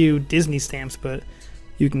they give you Disney stamps, but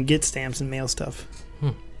you can get stamps and mail stuff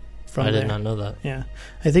from there. I did not know that. Yeah.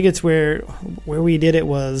 I think it's where we did it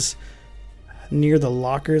was near the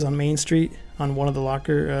lockers on Main Street, on one of the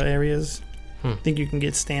locker areas. I think you can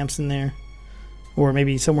get stamps in there, or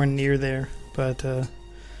maybe somewhere near there. But I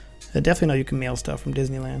definitely know you can mail stuff from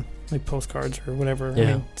Disneyland, like postcards or whatever. Yeah. I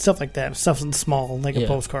mean, stuff like that. Stuff small, like a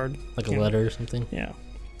postcard. Like a letter or something. Yeah.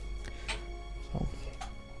 So,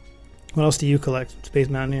 what else do you collect, Space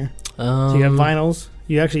Mountaineer? So you got vinyls.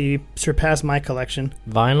 You surpassed my collection.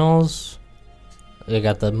 Vinyls. I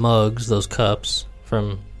got the mugs, those cups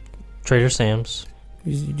from Trader Sam's.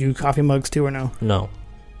 You do coffee mugs too, or no? No.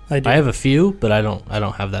 I do. I have a few, but I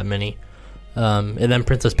don't have that many. And then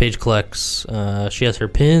Princess Paige collects. She has her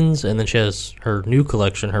pins, and then she has her new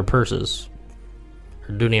collection, her purses,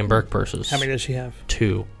 her Dooney and Burke purses. How many does she have?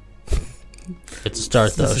 2. It's a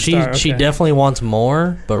start though. Okay. She definitely wants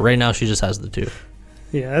more, but right now she just has the 2.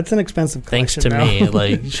 Yeah, that's an expensive collection. Thanks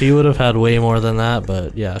to me, she would have had way more than that,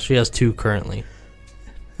 but yeah, she has 2 currently.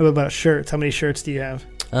 What about shirts? How many shirts do you have?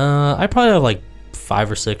 I probably have like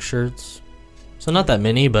 5 or 6 shirts, so not that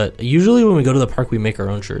many. But usually when we go to the park, we make our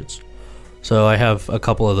own shirts. So I have a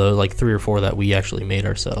couple of those, like 3 or 4 that we actually made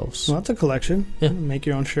ourselves. Well, that's a collection. Yeah. Make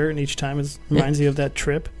your own shirt, and each time it reminds you of that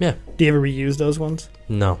trip. Yeah. Do you ever reuse those ones?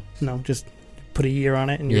 No. No, just put a year on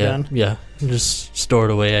it and you're yeah, done. yeah. Just store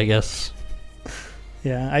it away, I guess.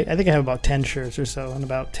 Yeah, I think I have about 10 shirts or so and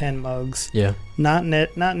about 10 mugs. Yeah. Not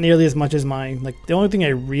nearly as much as mine. Like, the only thing I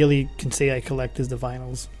really can say I collect is the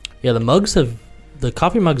vinyls. Yeah, the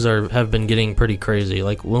coffee mugs have been getting pretty crazy.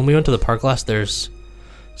 Like, when we went to the park last, there's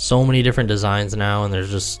so many different designs now, and there's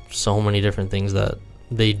just so many different things that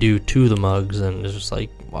they do to the mugs, and it's just like,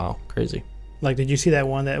 wow, crazy. Like, did you see that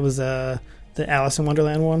one that was the Alice in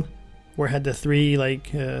Wonderland one? Where it had the 3,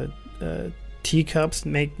 like, teacups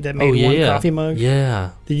made one coffee mug?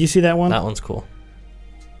 Yeah. Did you see that one? That one's cool.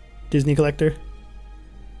 Disney Collector?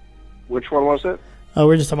 Which one was it? Oh,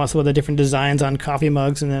 we're just talking about some of the different designs on coffee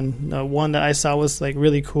mugs, and then one that I saw was like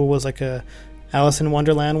really cool was like a Alice in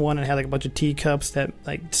Wonderland one, and it had like a bunch of teacups that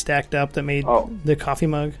like stacked up that made the coffee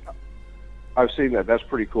mug. I've seen that. That's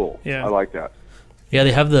pretty cool. Yeah, I like that. Yeah,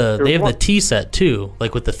 they have the tea set too,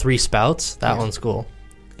 like with the 3 spouts. That one's cool.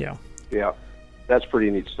 Yeah. Yeah, that's pretty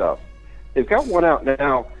neat stuff. They've got one out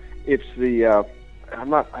now. It's the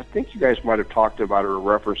I think you guys might have talked about it or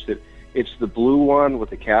referenced it. It's the blue one with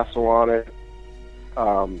the castle on it.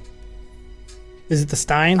 Is it the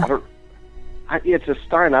Stein? It's a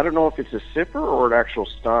Stein. I don't know if it's a sipper or an actual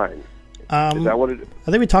Stein. Is that what it is?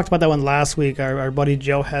 I think we talked about that one last week. Our buddy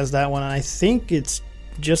Joe has that one, and I think it's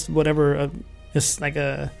just whatever. It's like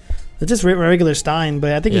it's just regular Stein,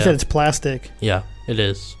 but I think he said it's plastic. Yeah, it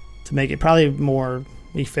is. To make it probably more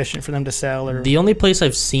efficient for them to sell. Or the only place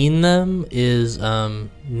I've seen them is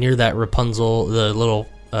near that Rapunzel, the little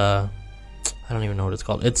I don't even know what it's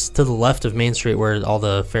called. It's to the left of Main Street where all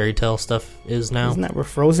the fairy tale stuff is now. Isn't that where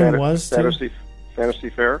Frozen was? Fantasy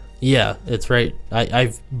Fair? Yeah, it's right.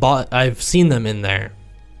 I've seen them in there.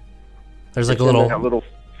 There's like a little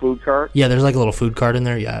food cart? Yeah, there's like a little food cart in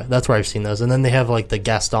there. Yeah, that's where I've seen those. And then they have like the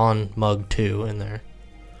Gaston mug too in there.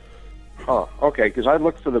 Huh, okay, because I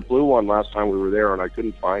looked for the blue one last time we were there and I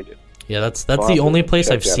couldn't find it. Yeah, that's the only place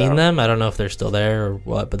I've seen them. I don't know if they're still there or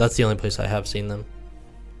what, but that's the only place I have seen them.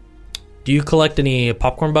 Do you collect any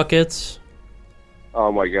popcorn buckets?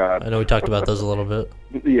 Oh my God! I know we talked about those a little bit.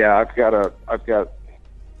 Yeah, I've got a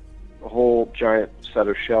whole giant set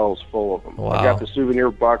of shelves full of them. Wow. I've got the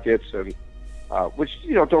souvenir buckets and which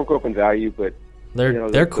don't go up in value, but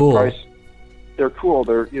they're cool. They're cool.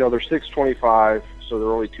 They're $6.25, so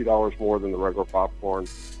they're only $2 more than the regular popcorn.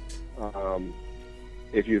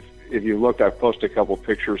 If you looked, I've posted a couple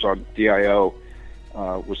pictures on DIO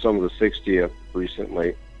with some of the 60th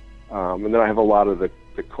recently. And then I have a lot of the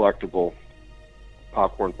collectible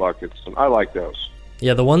popcorn buckets, and I like those.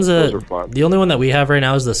 Yeah, those are fun. The only one that we have right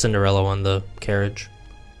now is the Cinderella one, the carriage.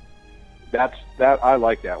 I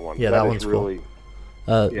like that one. Yeah, that one's really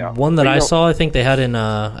cool. One that I saw, I think they had in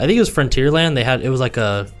I think it was Frontierland. It was like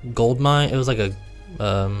a gold mine. It was like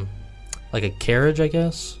a carriage, I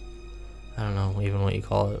guess. I don't know even what you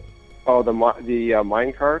call it. Oh, the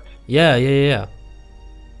mine cart. Yeah. Yeah,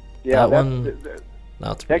 that one.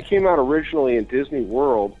 That came out originally in Disney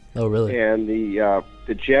World. Oh, really? And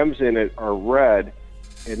the gems in it are red,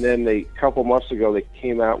 and then a couple months ago they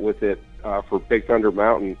came out with it for Big Thunder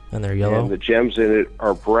Mountain. And they're yellow? And the gems in it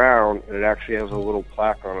are brown, and it actually has a little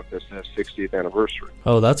plaque on it that says 60th anniversary.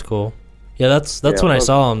 Oh, that's cool. Yeah, that's when I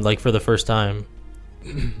saw them, like, for the first time.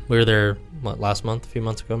 We were there, last month? A few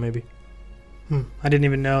months ago, maybe? I didn't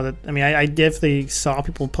even know that. I mean, I definitely saw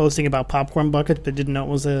people posting about popcorn buckets, but didn't know it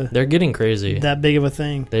was They're getting crazy. That big of a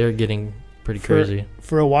thing. They are getting pretty crazy.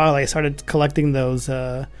 For a while, I started collecting those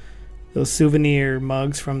souvenir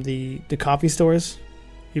mugs from the coffee stores.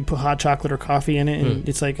 You put hot chocolate or coffee in it, and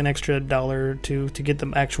it's like an extra $1 or $2 to get the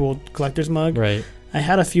actual collector's mug. Right. I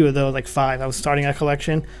had a few of those, like 5. I was starting a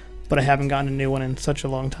collection, but I haven't gotten a new one in such a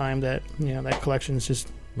long time that that collection's just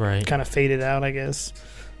kind of faded out, I guess.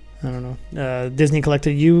 I don't know. Disney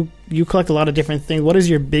Collector, you collect a lot of different things. What is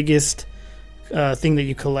your biggest thing that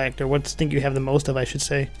you collect, or what thing you have the most of, I should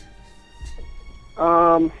say?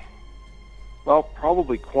 Well,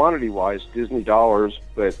 probably quantity-wise, Disney dollars,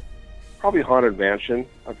 but probably Haunted Mansion.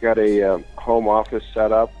 I've got a home office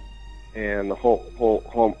set up, and the whole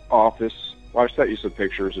home office. Well, I sent you some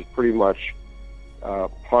pictures. It's pretty much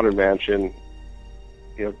Haunted Mansion,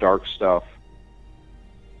 dark stuff.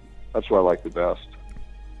 That's what I like the best.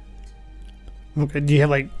 Okay. Do you have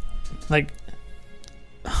like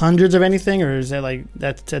hundreds of anything, or is that like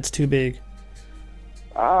that's too big?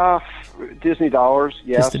 Disney dollars,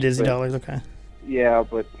 yes. Just the Disney dollars, okay. Yeah,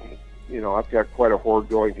 but I've got quite a hoard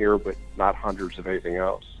going here, but not hundreds of anything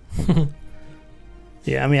else.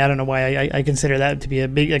 Yeah, I mean, I don't know why I consider that to be a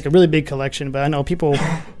really big collection, but I know people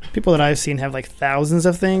that I've seen have like thousands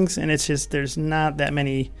of things, and it's just there's not that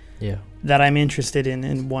many that I'm interested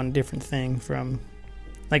in one different thing from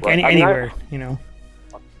Like Right. anywhere,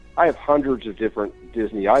 I have hundreds of different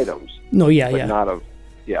Disney items. No, yeah, but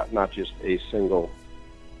yeah. not just a single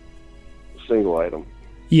item.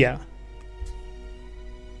 Yeah.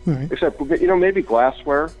 All right. Except, maybe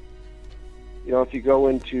glassware. If you go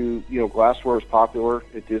into, glassware is popular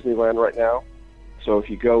at Disneyland right now. So if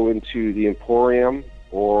you go into the Emporium,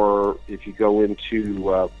 or if you go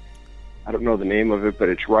into, I don't know the name of it, but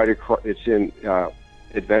it's right across. It's in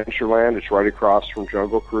Adventureland. It's right across from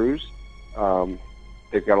Jungle Cruise.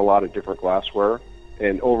 They've got a lot of different glassware,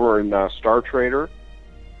 and over in Star Trader,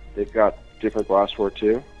 they've got different glassware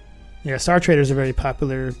too. Yeah, Star Trader is a very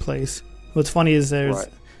popular place. What's funny is there's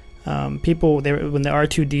people when the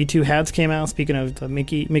R2D2 hats came out. Speaking of the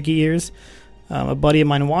Mickey ears, a buddy of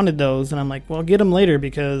mine wanted those, and I'm like, well, get them later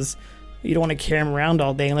because you don't want to carry them around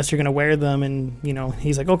all day unless you're going to wear them. And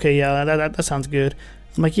he's like, okay, yeah, that sounds good.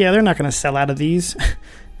 I'm like, yeah, they're not going to sell out of these.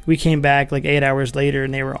 We came back like 8 hours later,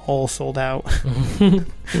 and they were all sold out. I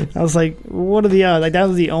was like, what are the odds? Like that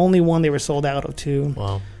was the only one they were sold out of too.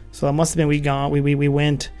 Wow. So it must have been we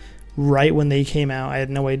went right when they came out. I had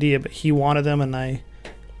no idea, but he wanted them, and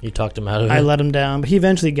You talked him out of it? I let him down. But he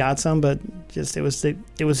eventually got some, but just it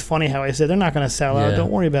was funny how I said, they're not going to sell out.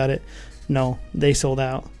 Don't worry about it. No, they sold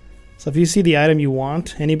out. So if you see the item you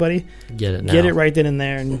want, anybody, get it now. Get it right then and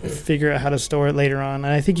there and figure out how to store it later on. And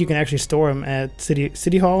I think you can actually store them at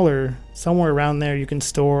City Hall or somewhere around there. You can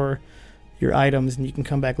store your items, and you can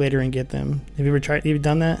come back later and get them. Have you ever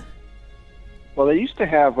done that? Well, they used to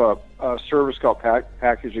have a service called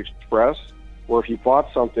Package Express, where if you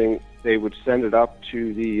bought something, they would send it up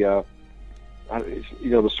to the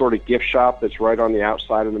the sort of gift shop that's right on the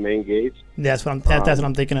outside of the main gates. That's what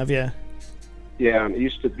I'm thinking of. Yeah. Yeah, and it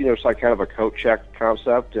used to, it's like kind of a coat check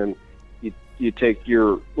concept, and you take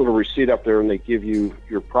your little receipt up there, and they give you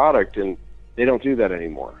your product, and they don't do that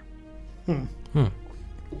anymore. Were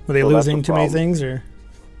they losing too many things, or?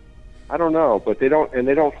 I don't know, but they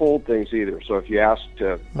don't hold things either. So if you ask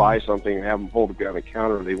to buy something and have them hold it behind the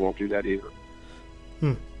counter, they won't do that either.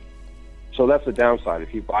 So that's the downside.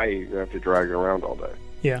 If you buy it, you have to drag it around all day.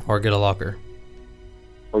 Yeah. Or get a locker.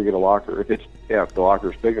 If the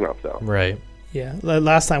locker's big enough, though. Right. Yeah.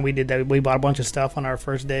 Last time we did that, we bought a bunch of stuff on our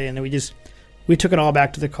first day, and then we took it all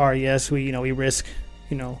back to the car. Yes, we risk,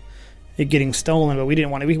 it getting stolen, but we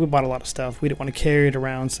didn't want to. We bought a lot of stuff. We didn't want to carry it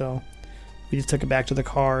around, so we just took it back to the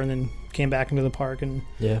car and then came back into the park and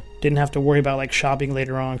didn't have to worry about like shopping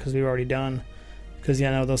later on because we were already done. Because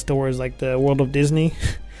those stores like the World of Disney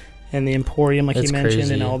and the Emporium, like you mentioned,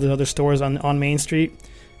 crazy. And all the other stores on Main Street,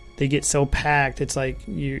 they get so packed. It's like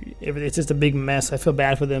it's just a big mess. I feel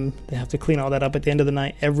bad for them. They have to clean all that up at the end of the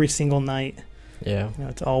night, every single night. Yeah.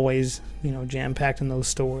 It's always jam packed in those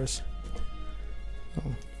stores. So.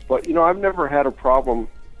 But I've never had a problem,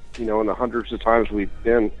 in the hundreds of times we've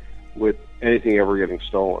been with anything ever getting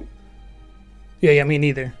stolen. Yeah, me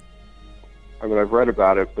neither. I mean, I've read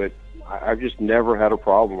about it, but I've just never had a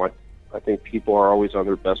problem. I think people are always on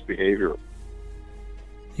their best behavior.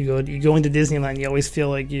 You go into Disneyland, you always feel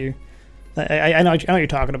like I know what you're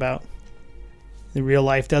talking about. The real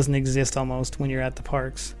life doesn't exist almost when you're at the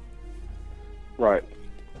parks. Right.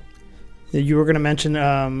 You were going to mention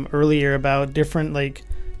earlier about different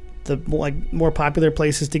more popular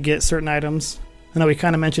places to get certain items. I know we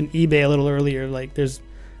kind of mentioned eBay a little earlier. Like there's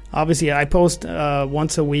obviously I post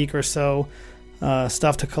once a week or so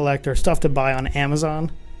stuff to collect or stuff to buy on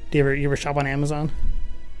Amazon. Do you ever shop on Amazon?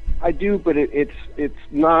 I do, but it's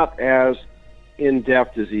not as in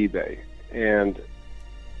depth as eBay, and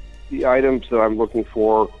the items that I'm looking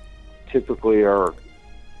for typically are,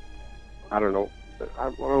 I don't know, I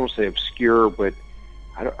don't want to say obscure, but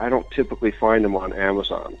I don't typically find them on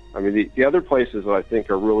Amazon. I mean, the other places that I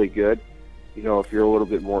think are really good, if you're a little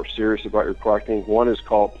bit more serious about your collecting, one is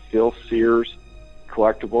called Phil Sears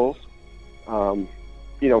Collectibles.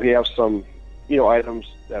 He has some, items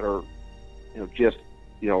that are, just,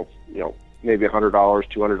 maybe $100,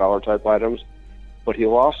 $200 type items, but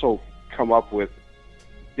he'll also come up with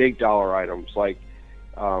big dollar items like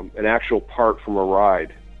an actual part from a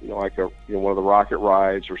ride, like one of the rocket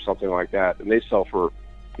rides or something like that, and they sell for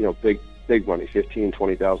big money, $15,000,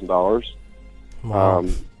 $20,000. Wow.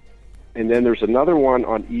 And then there's another one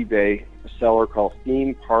on eBay, a seller called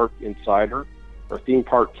Theme Park Insider or Theme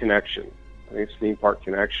Park Connection. I think it's Theme Park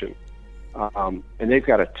Connection. And they've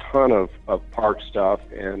got a ton of park stuff,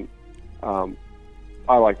 and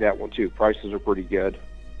I like that one too. Prices are pretty good.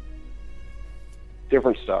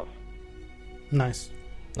 Different stuff. Nice.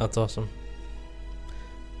 That's awesome.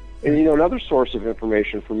 And another source of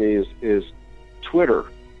information for me is Twitter.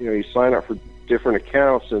 You sign up for different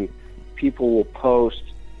accounts, and people will post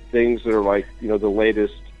things that are like, the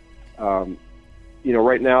latest.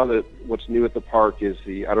 Right now, what's new at the park is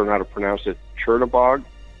I don't know how to pronounce it, Chernabog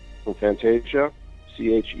from Fantasia,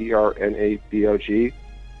 Chernabog.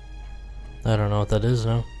 I don't know what that is,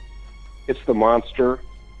 no. It's the monster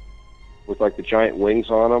with like the giant wings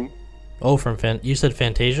on them. Oh, you said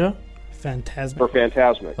Fantasia? Phantasmic. For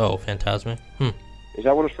Phantasmic. Oh, Phantasmic. Is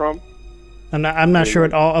that what it's from? I'm not sure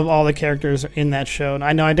of all the characters in that show. And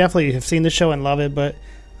I know I definitely have seen the show and love it, but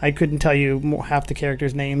I couldn't tell you half the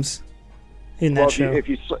characters' names in that show. If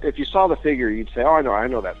you saw the figure, you'd say, "Oh, I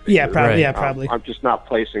know that figure." Yeah, probably. Right. Yeah, probably. I'm just not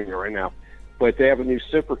placing it right now. But they have a new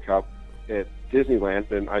Super Cup at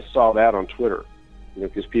Disneyland, and I saw that on Twitter.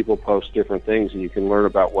 Because people post different things, and you can learn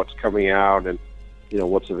about what's coming out and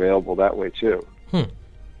what's available that way too.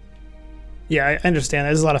 Yeah, I understand.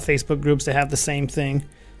 There's a lot of Facebook groups that have the same thing,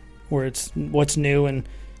 where it's what's new, and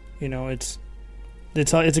it's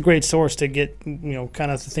a great source to get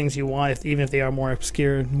kind of the things you want, even if they are more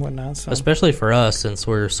obscure and whatnot. So. Especially for us, since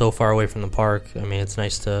we're so far away from the park. I mean, it's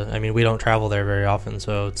nice to. I mean, we don't travel there very often,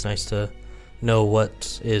 so it's nice to know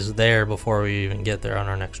what is there before we even get there on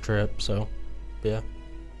our next trip. So, yeah.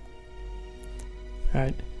 All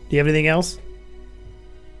right. Do you have anything else?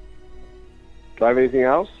 Do I have anything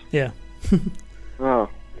else? Yeah.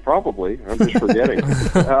 Probably. I'm just forgetting.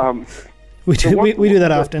 We do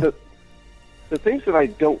that often. The things that I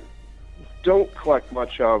don't collect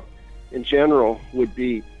much of in general would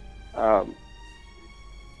be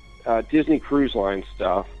Disney Cruise Line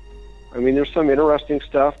stuff. I mean, there's some interesting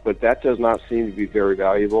stuff, but that does not seem to be very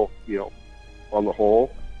valuable, on the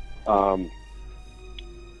whole.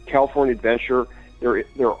 California Adventure,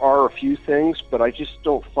 there are a few things, but I just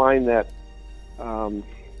don't find that,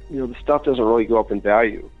 the stuff doesn't really go up in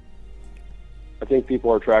value. I think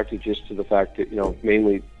people are attracted just to the fact that,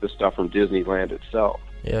 mainly the stuff from Disneyland itself.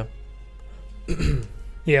 Yeah.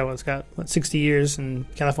 Yeah, well, it's got, 60 years, and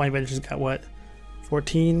California Adventure's got,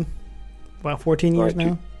 14 years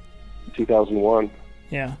now? 2001.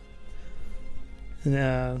 Yeah.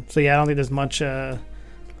 And, so, yeah, I don't think there's much,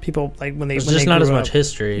 people, like, when they There's when just they not grew as much up,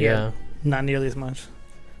 history, yeah. Not nearly as much.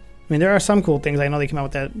 I mean, there are some cool things. I know they came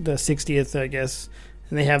out with the 60th, I guess,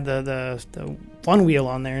 and they have the Fun Wheel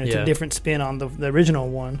on there, and it's a different spin on the original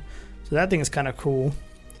one. So that thing is kind of cool.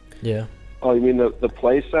 Yeah. Oh, you mean the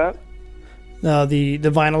play set? The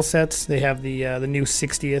vinyl sets. They have the new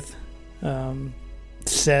 60th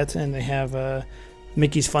set, and they have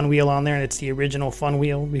Mickey's Fun Wheel on there, and it's the original Fun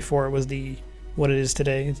Wheel before it was what it is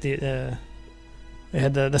today. It's it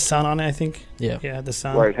had the sun on it, I think. Yeah. Yeah, it had the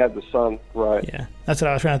sun. Right, it had the sun, right. Yeah, that's what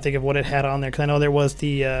I was trying to think of, what it had on there, because I know there was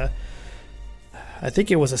I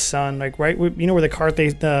think it was a sun, like right, where the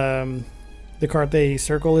Carthay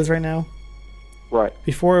Circle is right now? Right.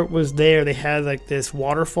 Before it was there, they had like this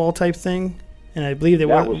waterfall type thing, and I believe that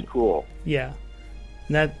was cool. Yeah.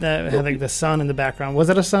 And that had like the sun in the background. Was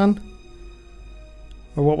it a sun?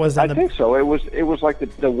 Or what was that? I think so. It was like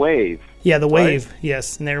the wave. Yeah, the wave. Right?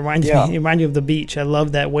 Yes, and it reminded you of the beach. I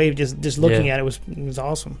love that wave. Just looking at it was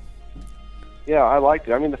awesome. Yeah, I liked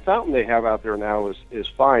it. I mean, the fountain they have out there now is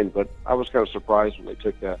fine, but I was kind of surprised when they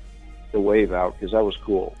took the wave out, because that was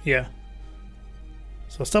cool. Yeah.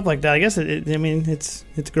 So stuff like that. I guess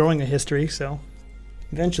it's growing a history. So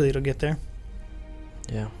eventually it'll get there.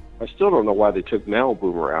 Yeah. I still don't know why they took Metal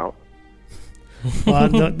Boomer out. Well,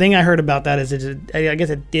 the thing I heard about that is I guess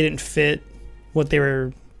it didn't fit what they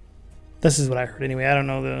were. This is what I heard anyway. I don't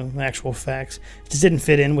know the actual facts. It just didn't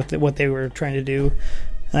fit in with what they were trying to do.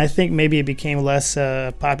 And I think maybe it became less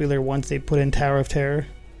popular once they put in Tower of Terror.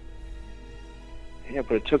 Yeah,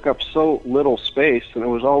 but it took up so little space, and it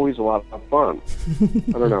was always a lot of fun.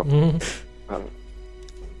 I don't know.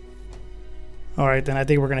 All right, then I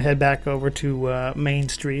think we're going to head back over to Main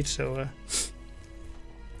Street. So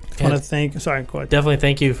I want to thank... Sorry, go ahead. Definitely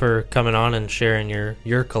thank you for coming on and sharing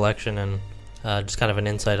your collection, and just kind of an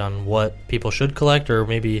insight on what people should collect, or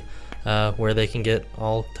maybe where they can get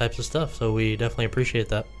all types of stuff. So we definitely appreciate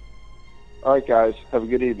that. All right, guys. Have a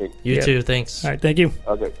good evening. You too. Thanks. All right, thank you.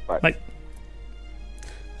 Okay, bye. Bye.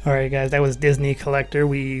 All right, guys, that was Disney Collector.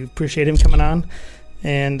 We appreciate him coming on.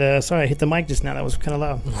 And sorry, I hit the mic just now. That was kind of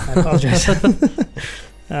loud. I apologize.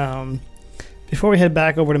 Before we head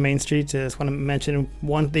back over to Main Street, I just want to mention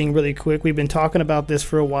one thing really quick. We've been talking about this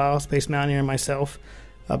for a while, Space Mountaineer and myself,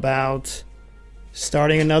 about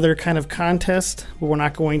starting another kind of contest where we're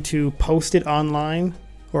not going to post it online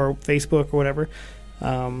or Facebook or whatever.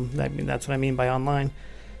 That's what I mean by online.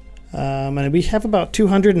 And we have about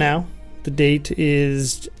 200 now. The date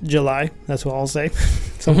is July. That's what I'll say.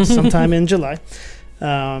 Sometime in July.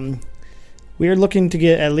 we are looking to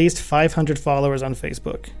get at least 500 followers on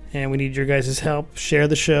Facebook, and we need your guys' help. Share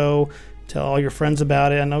the show, tell all your friends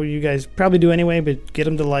about it. I know you guys probably do anyway, but get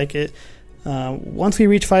them to like it. Once we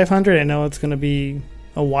reach 500, I know it's going to be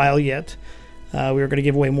a while yet. We're going to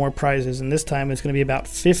give away more prizes, and this time it's going to be about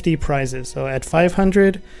 50 prizes. So at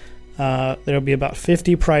 500, there'll be about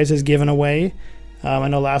 50 prizes given away. I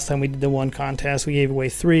know last time we did the one contest, we gave away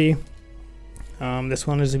 3. This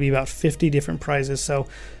one is to be about 50 different prizes. So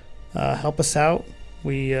help us out.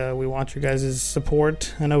 We want your guys'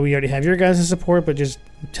 support. I know we already have your guys' support, but just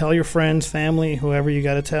tell your friends, family, whoever you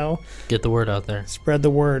got to tell. Get the word out there. Spread the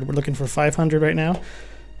word. We're looking for 500 right now,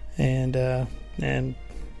 and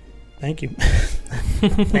thank you,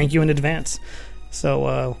 thank you in advance.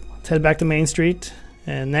 So let's head back to Main Street,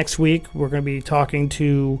 and next week we're going to be talking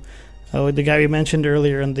to the guy we mentioned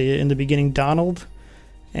earlier in the beginning, Donald,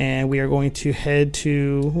 and we are going to head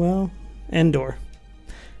to Endor.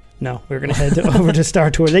 No, we're going to head over to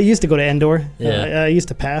Star Tours. They used to go to Endor. Yeah. I used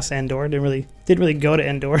to pass Endor. Didn't really go to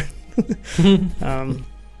Endor.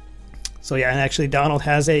 So yeah, and actually Donald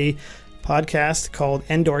has a podcast called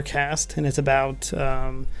Endorcast, and it's about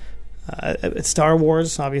it's Star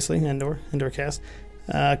Wars, obviously. Endorcast.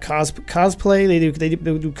 Cosplay. They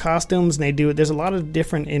do costumes, and there's a lot of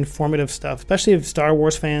different informative stuff, especially if Star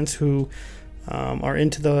Wars fans who are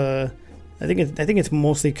into the. I think it's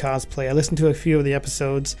mostly cosplay. I listened to a few of the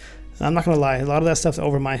episodes. I'm not going to lie. A lot of that stuff's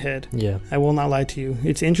over my head. Yeah. I will not lie to you.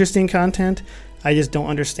 It's interesting content. I just don't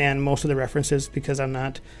understand most of the references because I'm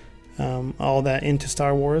not all that into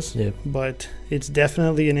Star Wars. Yeah. But it's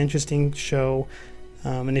definitely an interesting show.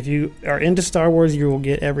 And if you are into Star Wars, you will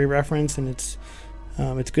get every reference, and it's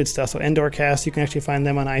good stuff. So Endorcast, you can actually find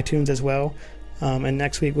them on iTunes as well. And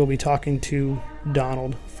next week we'll be talking to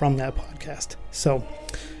Donald from that podcast. So...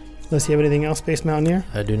 unless you have anything else, Space Mountaineer?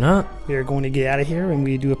 I do not. We are going to get out of here, and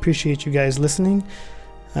we do appreciate you guys listening.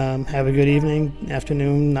 Have a good evening,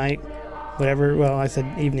 afternoon, night, whatever. Well, I said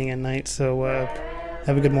evening and night, so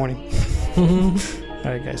have a good morning. All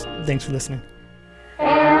right, guys. Thanks for listening.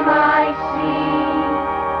 M-I-C-K-E-Y-M-O-U-S-E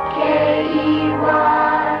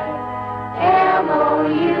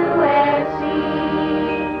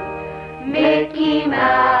Mickey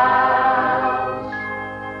Mouse,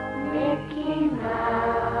 Mickey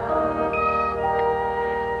Mouse.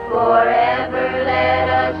 Forever let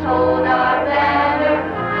us hold our banner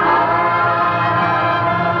high.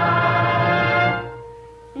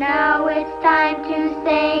 Now it's time to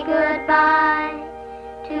say goodbye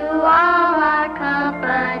to all our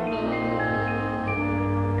company.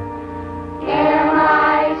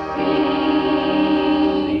 M-I-C.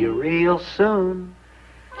 See you real soon.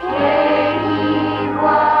 K-E-Y.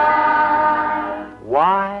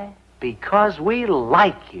 Why? Because we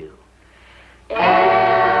like you. M-I-C.